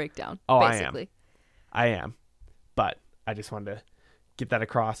for the breakdown, basically. I am. But I just wanted to get that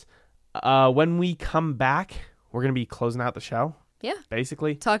across. When we come back, we're going to be closing out the show. Yeah.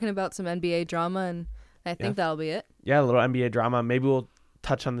 Basically. Talking about some NBA drama, and I think that'll be it. Yeah, a little NBA drama. Maybe we'll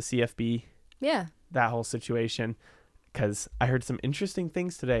touch on the CFB. Yeah. That whole situation. Because I heard some interesting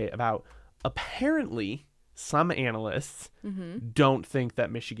things today about apparently some analysts don't think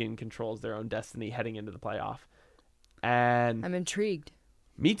that Michigan controls their own destiny heading into the playoff. And I'm intrigued.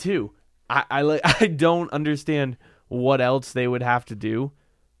 Me too. I don't understand what else they would have to do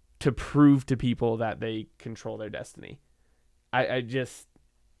to prove to people that they control their destiny. I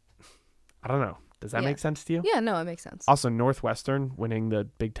don't know. Does that make sense to you? Yeah, no, it makes sense. Also, Northwestern winning the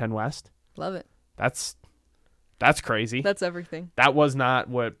Big Ten West. Love it. That's crazy. That's everything. That was not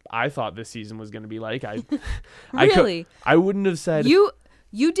what I thought this season was going to be like. Really? I wouldn't have said... You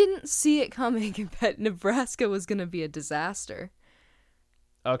didn't see it coming that Nebraska was going to be a disaster.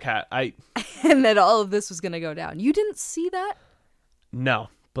 Okay, and that all of this was going to go down. You didn't see that? No.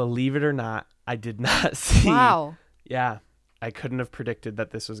 Believe it or not, I did not see. Wow. Yeah. I couldn't have predicted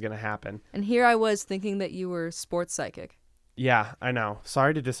that this was going to happen. And here I was thinking that you were sports psychic. Yeah, I know.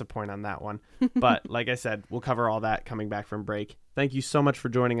 Sorry to disappoint on that one. But like I said, we'll cover all that coming back from break. Thank you so much for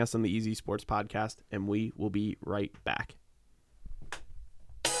joining us on the Easy Sports Podcast, and we will be right back.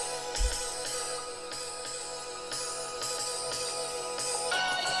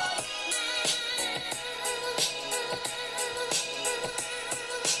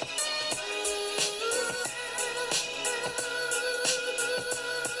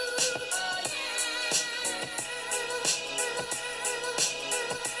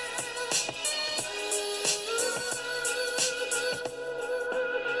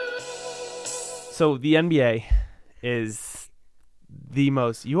 So the NBA is the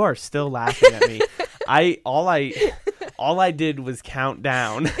most. You are still laughing at me. All I did was count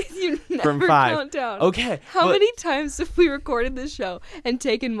down. You never from 5. Count down. Okay. How many times have we recorded this show and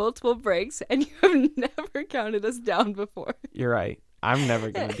taken multiple breaks, and you have never counted us down before? You're right. I'm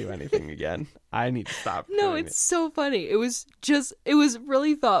never gonna do anything again. I need to stop. No, it's so funny. It was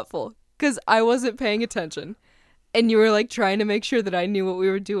really thoughtful because I wasn't paying attention. And you were like trying to make sure that I knew what we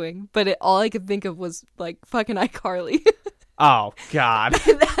were doing, but all I could think of was like fucking iCarly. Oh God!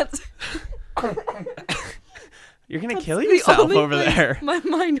 You're gonna kill yourself over there. My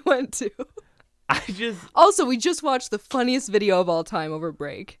mind went to. We just watched the funniest video of all time over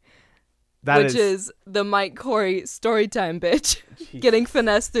break. which is the Mike Corey storytime bitch getting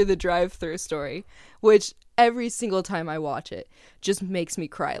finessed through the drive-thru story, which every single time I watch it just makes me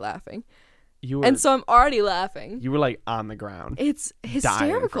cry laughing. And so I'm already laughing. You were like on the ground. It's hysterical.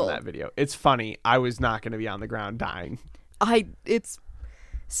 Dying from that video. It's funny. I was not going to be on the ground dying. It's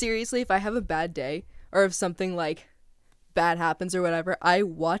seriously, if I have a bad day or if something like bad happens or whatever, I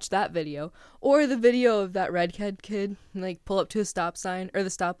watch that video or the video of that redhead kid like pull up to a stop sign or the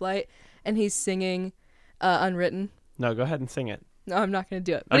stoplight and he's singing Unwritten. No, go ahead and sing it. No, I'm not going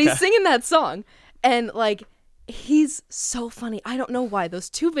to do it. But he's singing that song and like he's so funny. I don't know why. Those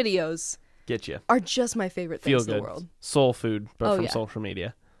two videos get you are just my favorite things in the world. Soul food, but from social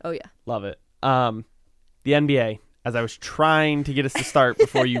media. Oh yeah. Love it. The NBA, as I was trying to get us to start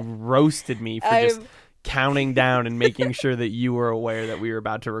before you roasted me for just counting down and making sure that you were aware that we were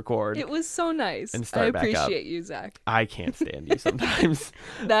about to record. It was so nice. And start I back up. appreciate you, Zach. I can't stand you sometimes.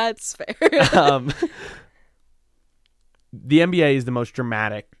 That's fair. The NBA is the most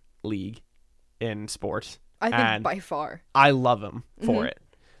dramatic league in sports. I think by far. I love them for it.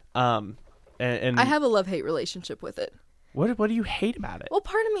 And I have a love-hate relationship with it. What do you hate about it? Well,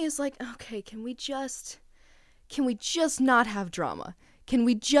 part of me is like, okay, can we just not have drama? Can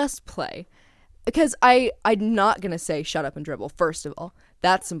we just play? Because I'm not going to say shut up and dribble, first of all.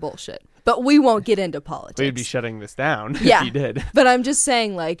 That's some bullshit. But we won't get into politics. We'd be shutting this down if you did. But I'm just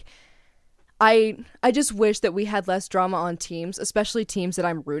saying, like, I just wish that we had less drama on teams, especially teams that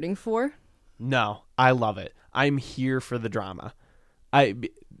I'm rooting for. No, I love it. I'm here for the drama.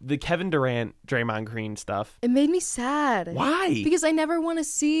 The Kevin Durant, Draymond Green stuff. It made me sad. Why? Because I never want to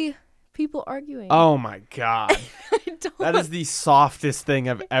see people arguing. Oh my God. I don't. That is the softest thing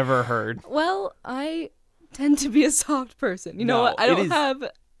I've ever heard. Well, I tend to be a soft person. You know what? I don't have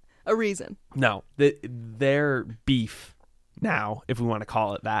a reason. No, their beef now, if we want to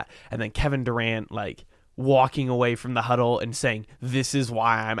call it that, and then Kevin Durant like walking away from the huddle and saying, "This is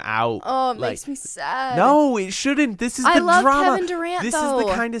why I'm out." Oh, it makes me sad. No, it shouldn't. This is the drama. I love Kevin Durant, This though. is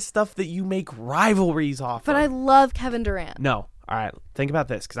the kind of stuff that you make rivalries off But of. I love Kevin Durant. No. All right. Think about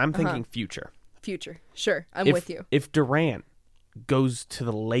this, because I'm thinking future. Future. Sure. I'm with you. If Durant goes to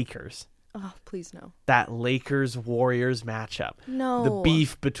the Lakers... Oh, please no. That Lakers-Warriors matchup. No. The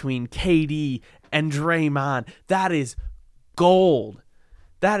beef between KD and Draymond. That is gold.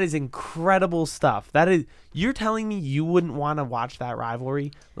 That is incredible stuff. You're telling me you wouldn't want to watch that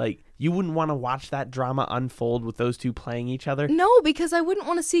rivalry? Like, you wouldn't want to watch that drama unfold with those two playing each other? No, because I wouldn't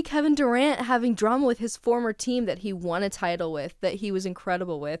want to see Kevin Durant having drama with his former team that he won a title with, that he was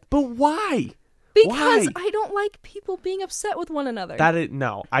incredible with. But why? Because I don't like people being upset with one another.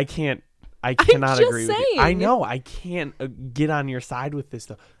 No, I can't. I cannot agree with you. I know. I can't get on your side with this,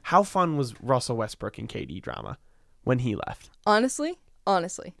 though. How fun was Russell Westbrook and KD drama when he left? Honestly,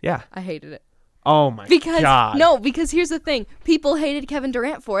 yeah, I hated it. Oh my God. No, because here's the thing. People hated Kevin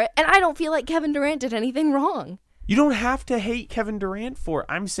Durant for it, and I don't feel like Kevin Durant did anything wrong. You don't have to hate Kevin Durant for it.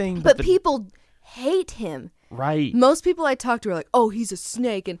 I'm saying But people hate him. Right. Most people I talk to are like, oh, he's a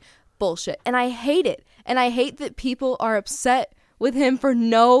snake and bullshit. And I hate it. And I hate that people are upset with him for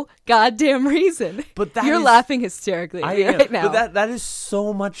no goddamn reason. But you're laughing hysterically right now. But that is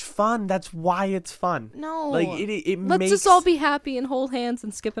so much fun. That's why it's fun. No, like let's just all be happy and hold hands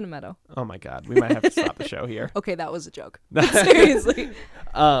and skip in a meadow. Oh my God, we might have to stop the show here. Okay, that was a joke. Seriously.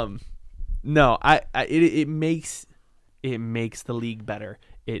 No, it makes the league better.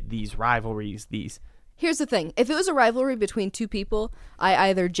 These rivalries, Here's the thing: if it was a rivalry between two people I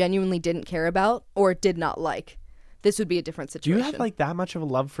either genuinely didn't care about or did not like, this would be a different situation. Do you have like that much of a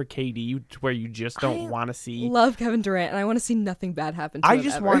love for KD where you just don't want to see? I love Kevin Durant, and I want to see nothing bad happen to him. I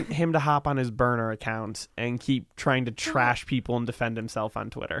just want him to hop on his burner account and keep trying to trash people and defend himself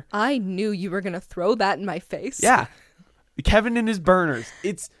on Twitter. I knew you were going to throw that in my face. Yeah. Kevin and his burners.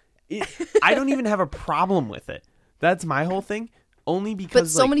 I don't even have a problem with it. That's my whole thing. Only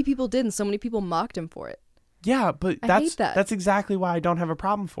because But so many people did, and so many people mocked him for it. Yeah, but that's exactly why I don't have a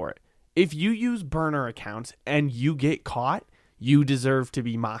problem for it. If you use burner accounts and you get caught, you deserve to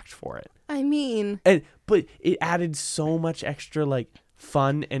be mocked for it. I mean, but it added so much extra like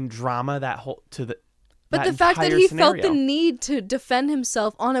fun and drama But the fact that he felt the need to defend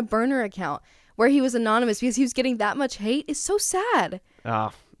himself on a burner account where he was anonymous because he was getting that much hate is so sad.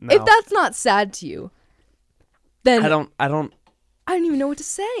 No. If that's not sad to you, then I don't even know what to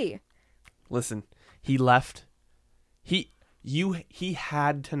say. Listen, he left. He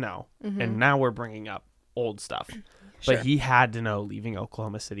had to know, and now we're bringing up old stuff. Sure. But he had to know leaving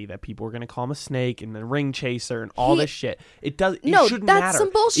Oklahoma City that people were going to call him a snake and the ring chaser and all this shit. It shouldn't that's matter.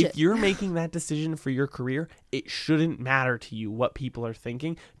 some bullshit. If you're making that decision for your career, it shouldn't matter to you what people are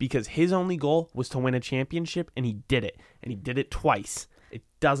thinking, because his only goal was to win a championship, and he did it. And he did it twice. It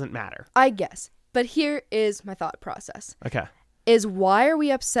doesn't matter. I guess. But here is my thought process. Okay. Is why are we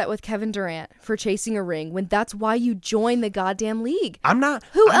upset with Kevin Durant for chasing a ring when that's why you joined the goddamn league?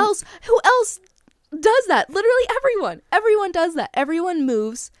 Who else does that? Literally everyone does that. Everyone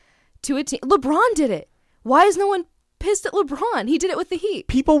moves to a team. LeBron did it. Why is no one pissed at LeBron? He did it with the Heat.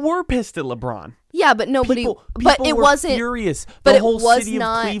 People were pissed at LeBron. Yeah, but nobody. People it were wasn't furious. But the it whole was city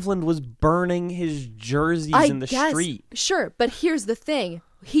not, of Cleveland was burning his jerseys in the street. Sure, but here's the thing: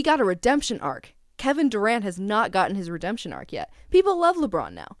 he got a redemption arc. Kevin Durant has not gotten his redemption arc yet. People love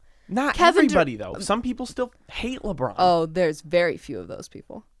LeBron now. Not everybody, though. Some people still hate LeBron. Oh, there's very few of those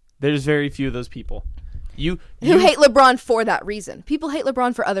people. There's very few of those people. Who hate LeBron for that reason. People hate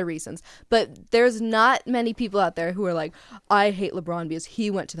LeBron for other reasons. But there's not many people out there who are like, I hate LeBron because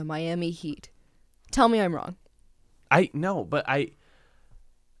he went to the Miami Heat. Tell me I'm wrong. But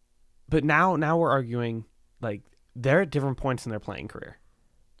now we're arguing, like, they're at different points in their playing career.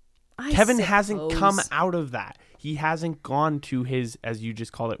 Kevin hasn't come out of that. He hasn't gone to his, as you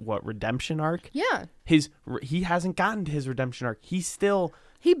just called it, redemption arc? Yeah. He hasn't gotten to his redemption arc. He's still...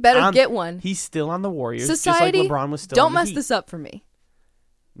 He better get one. He's still on the Warriors, Society, just like LeBron was still don't on the mess Heat. this up for me.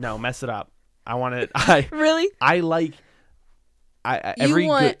 No, mess it up. I want it. Really? I like... You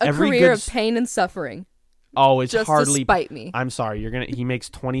want a career of pain and suffering. Oh, it's just hardly... to spite me. I'm sorry. He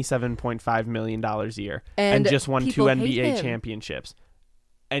makes $27.5 million a year and just won 2 NBA him. championships.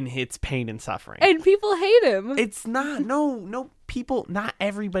 And it's pain and suffering. And people hate him. It's not. No, people, not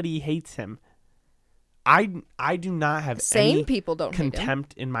everybody hates him. I do not have any people don't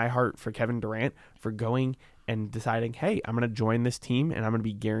contempt in my heart for Kevin Durant for going and deciding, hey, I'm going to join this team and I'm going to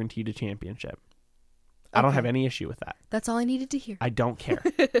be guaranteed a championship. Okay. I don't have any issue with that. That's all I needed to hear. I don't care.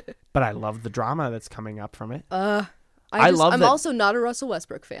 But I love the drama that's coming up from it. I'm also not a Russell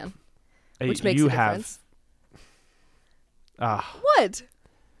Westbrook fan, which makes a difference. What?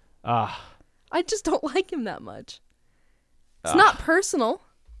 I just don't like him that much. It's not personal.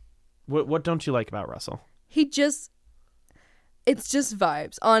 What don't you like about Russell? It's just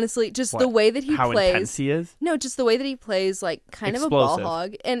vibes. Honestly, just the way that he plays. How intense he is? No, just the way that he plays, like kind Explosive. of a ball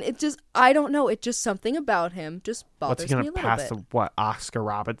hog. And it just, I don't know. It just something about him just bothers me a little bit. What's he going to pass to Oscar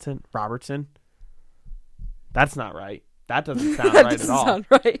Robertson? That's not right. That doesn't sound right at all. Sound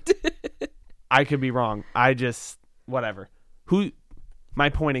right. I could be wrong. Whatever. My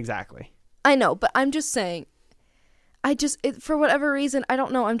point exactly. I know, but I'm just saying, for whatever reason, I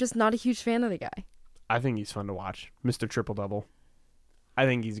don't know, I'm just not a huge fan of the guy. I think he's fun to watch. Mr. Triple-Double. I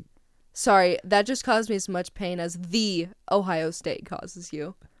think he's... Sorry, that just caused me as much pain as the Ohio State causes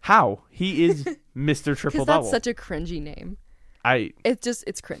you. How? He is Mr. Triple-Double. Because that's such a cringy name.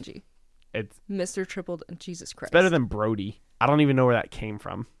 It's cringy. It's Mr. Jesus Christ. It's better than Brody. I don't even know where that came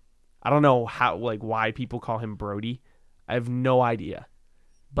from. I don't know why people call him Brody. I have no idea.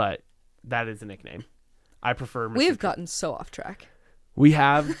 But that is a nickname. I prefer Mr. We have gotten so off track. We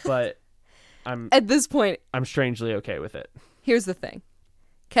have, but at this point, I'm strangely okay with it. Here's the thing.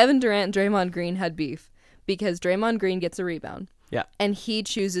 Kevin Durant and Draymond Green had beef because Draymond Green gets a rebound. Yeah. And he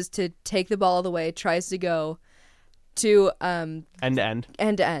chooses to take the ball all the way, tries to go to end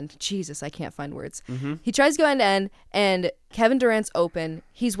to end. Jesus, I can't find words. Mm-hmm. He tries to go end to end, and Kevin Durant's open.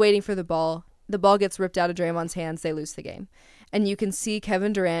 He's waiting for the ball. The ball gets ripped out of Draymond's hands. They lose the game. And you can see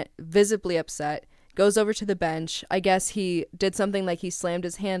Kevin Durant visibly upset, goes over to the bench. I guess he did something like he slammed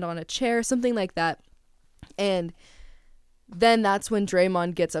his hand on a chair, something like that. And then that's when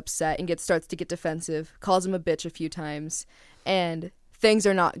Draymond gets upset and starts to get defensive, calls him a bitch a few times, and things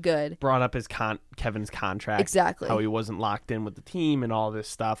are not good. Brought up his Kevin's contract. Exactly. How he wasn't locked in with the team and all this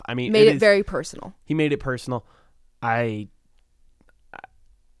stuff. I mean, made it very personal. He made it personal. I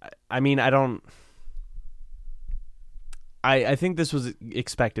think this was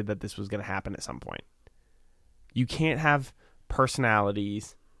expected that this was going to happen at some point. You can't have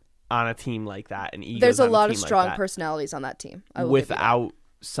personalities on a team like that and egos. There's a on lot team of strong like personalities on that team. Without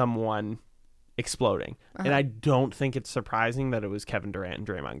someone exploding. Uh-huh. And I don't think it's surprising that it was Kevin Durant and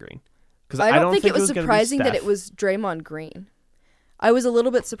Draymond Green. Because I don't think it was surprising that it was Draymond Green. I was a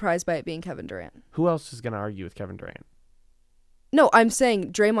little bit surprised by it being Kevin Durant. Who else is going to argue with Kevin Durant? No, I'm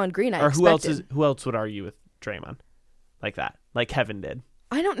saying Draymond Green. Who else would argue with Draymond like that? Like Kevin did.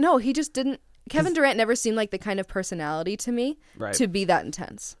 I don't know. He just didn't. Kevin Durant never seemed like the kind of personality to me to be that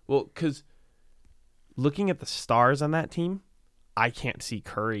intense. Well, because looking at the stars on that team, I can't see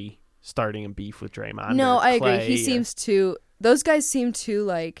Curry starting a beef with Draymond. No, I agree. Clay He seems too. Those guys seem too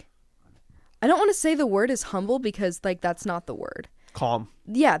like. I don't want to say the word is humble because like that's not the word. calm.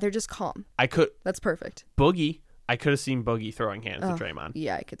 Yeah, they're just calm. That's perfect. Boogie. I could have seen Boogie throwing hands at Draymond.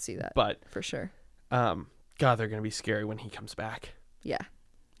 Yeah, I could see that. But for sure. God, they're gonna be scary when he comes back. Yeah.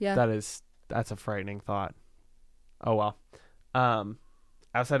 Yeah. That's a frightening thought. Oh well.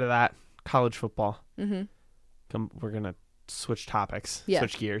 Outside of that, college football. Mm-hmm. We're gonna switch topics. Yeah.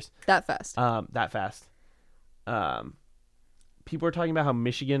 Switch gears. That fast. People are talking about how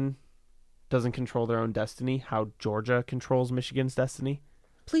Michigan doesn't control their own destiny, how Georgia controls Michigan's destiny.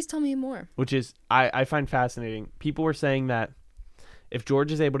 Please tell me more. Which is, I find fascinating. People were saying that if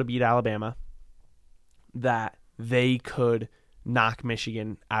Georgia's able to beat Alabama, that they could knock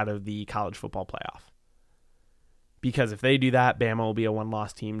Michigan out of the college football playoff. Because if they do that, Bama will be a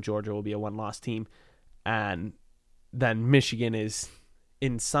one-loss team, Georgia will be a one-loss team, and then Michigan is,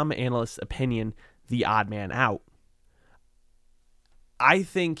 in some analysts' opinion, the odd man out. I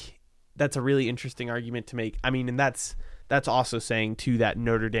think that's a really interesting argument to make. I mean, and that's also saying, too, that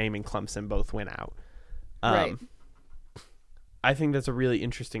Notre Dame and Clemson both win out. Right. I think that's a really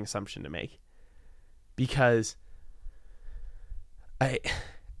interesting assumption to make. Because I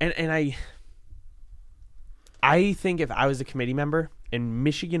think if I was a committee member and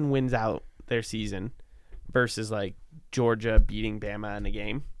Michigan wins out their season versus like Georgia beating Bama in a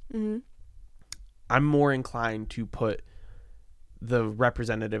game, mm-hmm. I'm more inclined to put the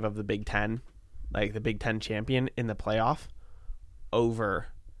representative of the Big Ten, like the Big Ten champion in the playoff over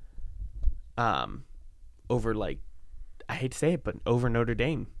like, I hate to say it, but over Notre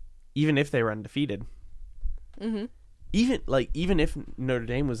Dame, even if they were undefeated. Mm-hmm. Even if Notre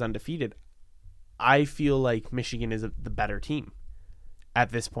Dame was undefeated, I feel like Michigan is the better team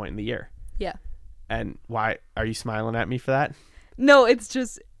at this point in the year. Yeah. And why are you smiling at me for that? No, it's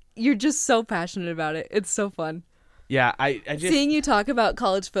just you're just so passionate about it. It's so fun. Yeah, I just seeing you talk about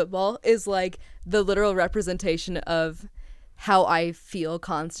college football is like the literal representation of how I feel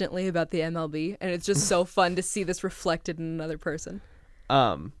constantly about the MLB, and it's just so fun to see this reflected in another person.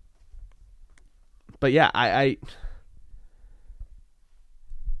 But yeah, I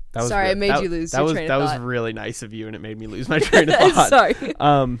sorry, I made you lose your train of thought. That was really nice of you, and it made me lose my train of thought.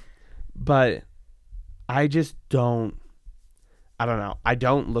 Sorry. But I just don't. I don't know. I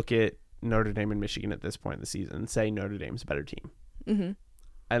don't look at Notre Dame and Michigan at this point in the season and say Notre Dame's a better team.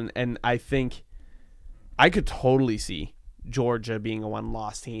 Mm-hmm. And I think I could totally see Georgia being a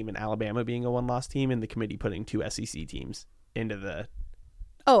one-loss team and Alabama being a one-loss team, and the committee putting two SEC teams into the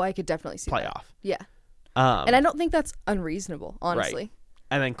I could definitely see playoff. That. Yeah. And I don't think that's unreasonable, honestly. Right.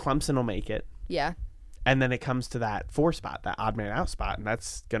 And then Clemson will make it. Yeah. And then it comes to that 4 spot, that odd man out spot, and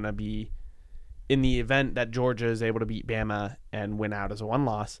that's going to be in the event that Georgia is able to beat Bama and win out as a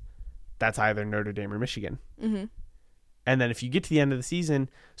one-loss, that's either Notre Dame or Michigan. Mm-hmm. And then if you get to the end of the season,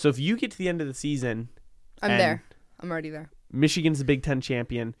 so if you get to the end of the season... I'm there. I'm already there. Michigan's the Big Ten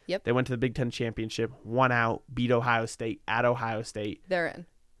champion. Yep. They went to the Big Ten championship, won out, beat Ohio State at Ohio State. They're in.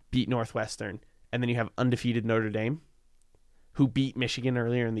 Beat Northwestern. And then you have undefeated Notre Dame, who beat Michigan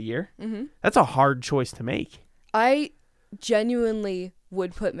earlier in the year. Mm-hmm. That's a hard choice to make. I genuinely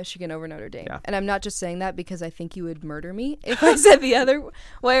would put Michigan over Notre Dame. Yeah. And I'm not just saying that because I think you would murder me if I said the other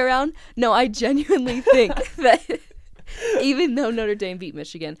way around. No, I genuinely think that even though Notre Dame beat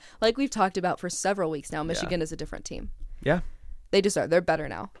Michigan, like we've talked about for several weeks now, Michigan is a different team. Yeah. They just are. They're better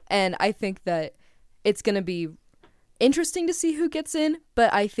now. And I think that it's going to be interesting to see who gets in,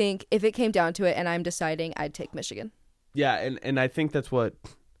 but I think if it came down to it and I'm deciding, I'd take Michigan. Yeah, and I think that's what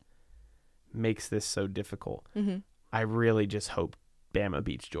makes this so difficult. Mm-hmm. I really just hope Bama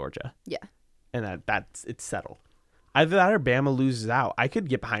beats Georgia. Yeah. And that's it's settled. Either that or Bama loses out. I could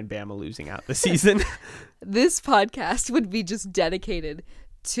get behind Bama losing out this season. This podcast would be just dedicated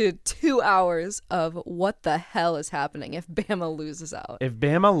to 2 hours of what the hell is happening if Bama loses out. If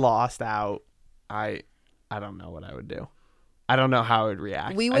Bama lost out, I don't know what I would do. I don't know how I would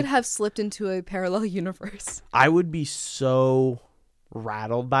react. We would have slipped into a parallel universe. I would be so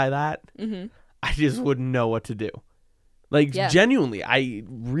rattled by that. Mm-hmm. I just wouldn't know what to do. Like, genuinely, I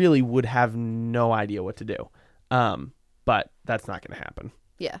really would have no idea what to do. But that's not going to happen.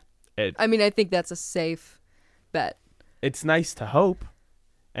 Yeah. I think that's a safe bet. It's nice to hope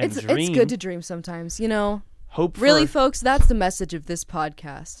and dream. It's good to dream sometimes, you know. Hope really, folks, that's the message of this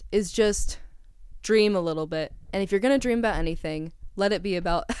podcast, is just dream a little bit. And if you're going to dream about anything, let it be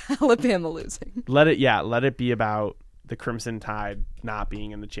about Alabama losing. Let it be about the Crimson Tide not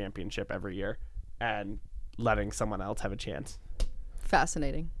being in the championship every year and letting someone else have a chance.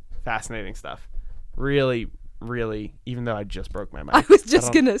 Fascinating stuff. Really, really, even though I just broke my mic. I was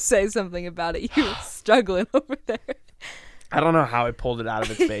just going to say something about it. You were struggling over there. I don't know how I pulled it out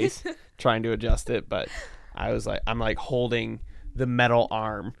of its base trying to adjust it, but I'm like holding the metal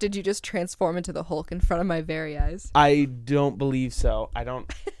arm. Did you just transform into the Hulk in front of my very eyes? I don't believe so.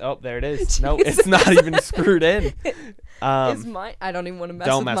 Oh, there it is. No, it's not even screwed in. Is mine? I don't even want to mess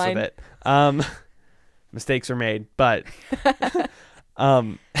don't with mess mine. with it. Mistakes are made, but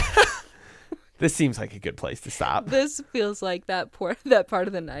this seems like a good place to stop. This feels like that part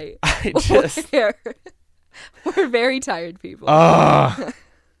of the night. We're very tired people.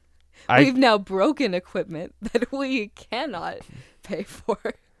 We've now broken equipment that we cannot pay for.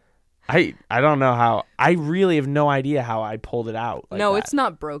 I don't know how. I really have no idea how I pulled it out. No, it's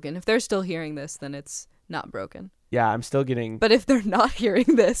not broken. If they're still hearing this, then it's not broken. Yeah, I'm still getting... But if they're not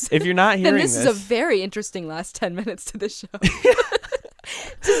hearing this... If you're not hearing this... Then this is a very interesting last 10 minutes to the show.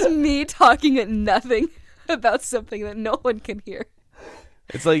 Just me talking at nothing about something that no one can hear.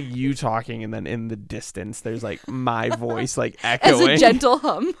 It's like you talking, and then in the distance, there's like my voice like echoing. As a gentle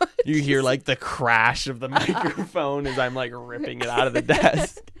hum. You hear like the crash of the microphone as I'm like ripping it out of the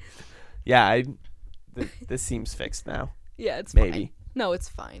desk. Yeah, this seems fixed now. Yeah, it's maybe. Fine. No, it's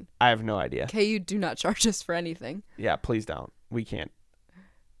fine. I have no idea. Okay, you do not charge us for anything. Yeah, please don't. We can't.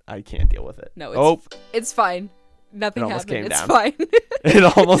 I can't deal with it. No, it's fine. Nothing happened. It's fine.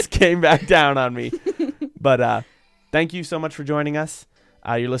 It almost came back down on me. But thank you so much for joining us.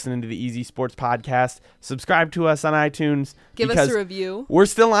 You're listening to the Easy Sports Podcast. Subscribe to us on iTunes. Give us a review. We're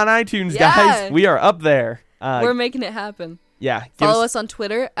still on iTunes, guys. We are up there. We're making it happen. Yeah. Follow us on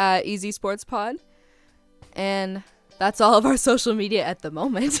Twitter at Easy Sports Pod. And that's all of our social media at the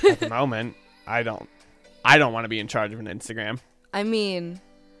moment. At the moment, I don't want to be in charge of an Instagram. I mean,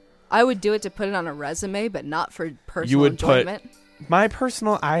 I would do it to put it on a resume, but not for personal enjoyment.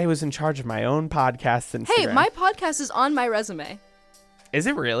 I was in charge of my own podcast Instagram. Hey, my podcast is on my resume. Is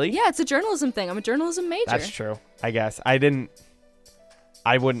it really? Yeah, it's a journalism thing. I'm a journalism major. That's true. I guess. I guess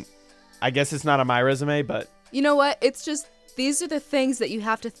it's not on my resume, but... You know what? It's just, these are the things that you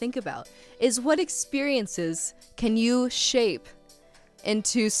have to think about. Is what experiences can you shape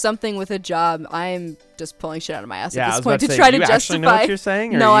into something with a job? I'm just pulling shit out of my ass at this point to try to justify. Actually know what you're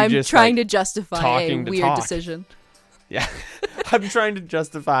saying? Or no, are you I'm just trying to justify a weird decision. Yeah. I'm trying to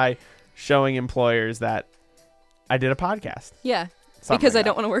justify showing employers that I did a podcast. Yeah. Because I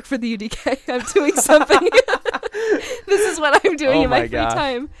don't want to work for the UDK. I'm doing something. This is what I'm doing in my free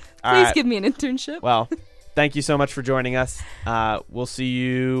time. Please give me an internship. Well, thank you so much for joining us. We'll see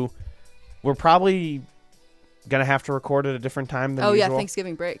you. We're probably going to have to record at a different time than usual. Yeah,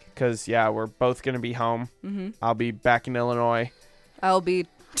 Thanksgiving break. Because, we're both going to be home. Mm-hmm. I'll be back in Illinois. I'll be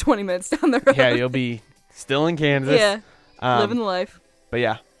 20 minutes down the road. Yeah, you'll be still in Kansas. Yeah, living the life. But,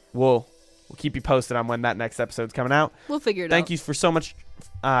 yeah, we'll keep you posted on when that next episode's coming out. We'll figure it out. Thank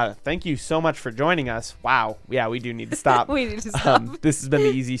you so much for joining us. Wow. Yeah, we do need to stop. We need to stop. This has been the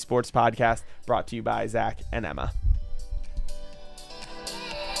Easy Sports Podcast, brought to you by Zach and Emma.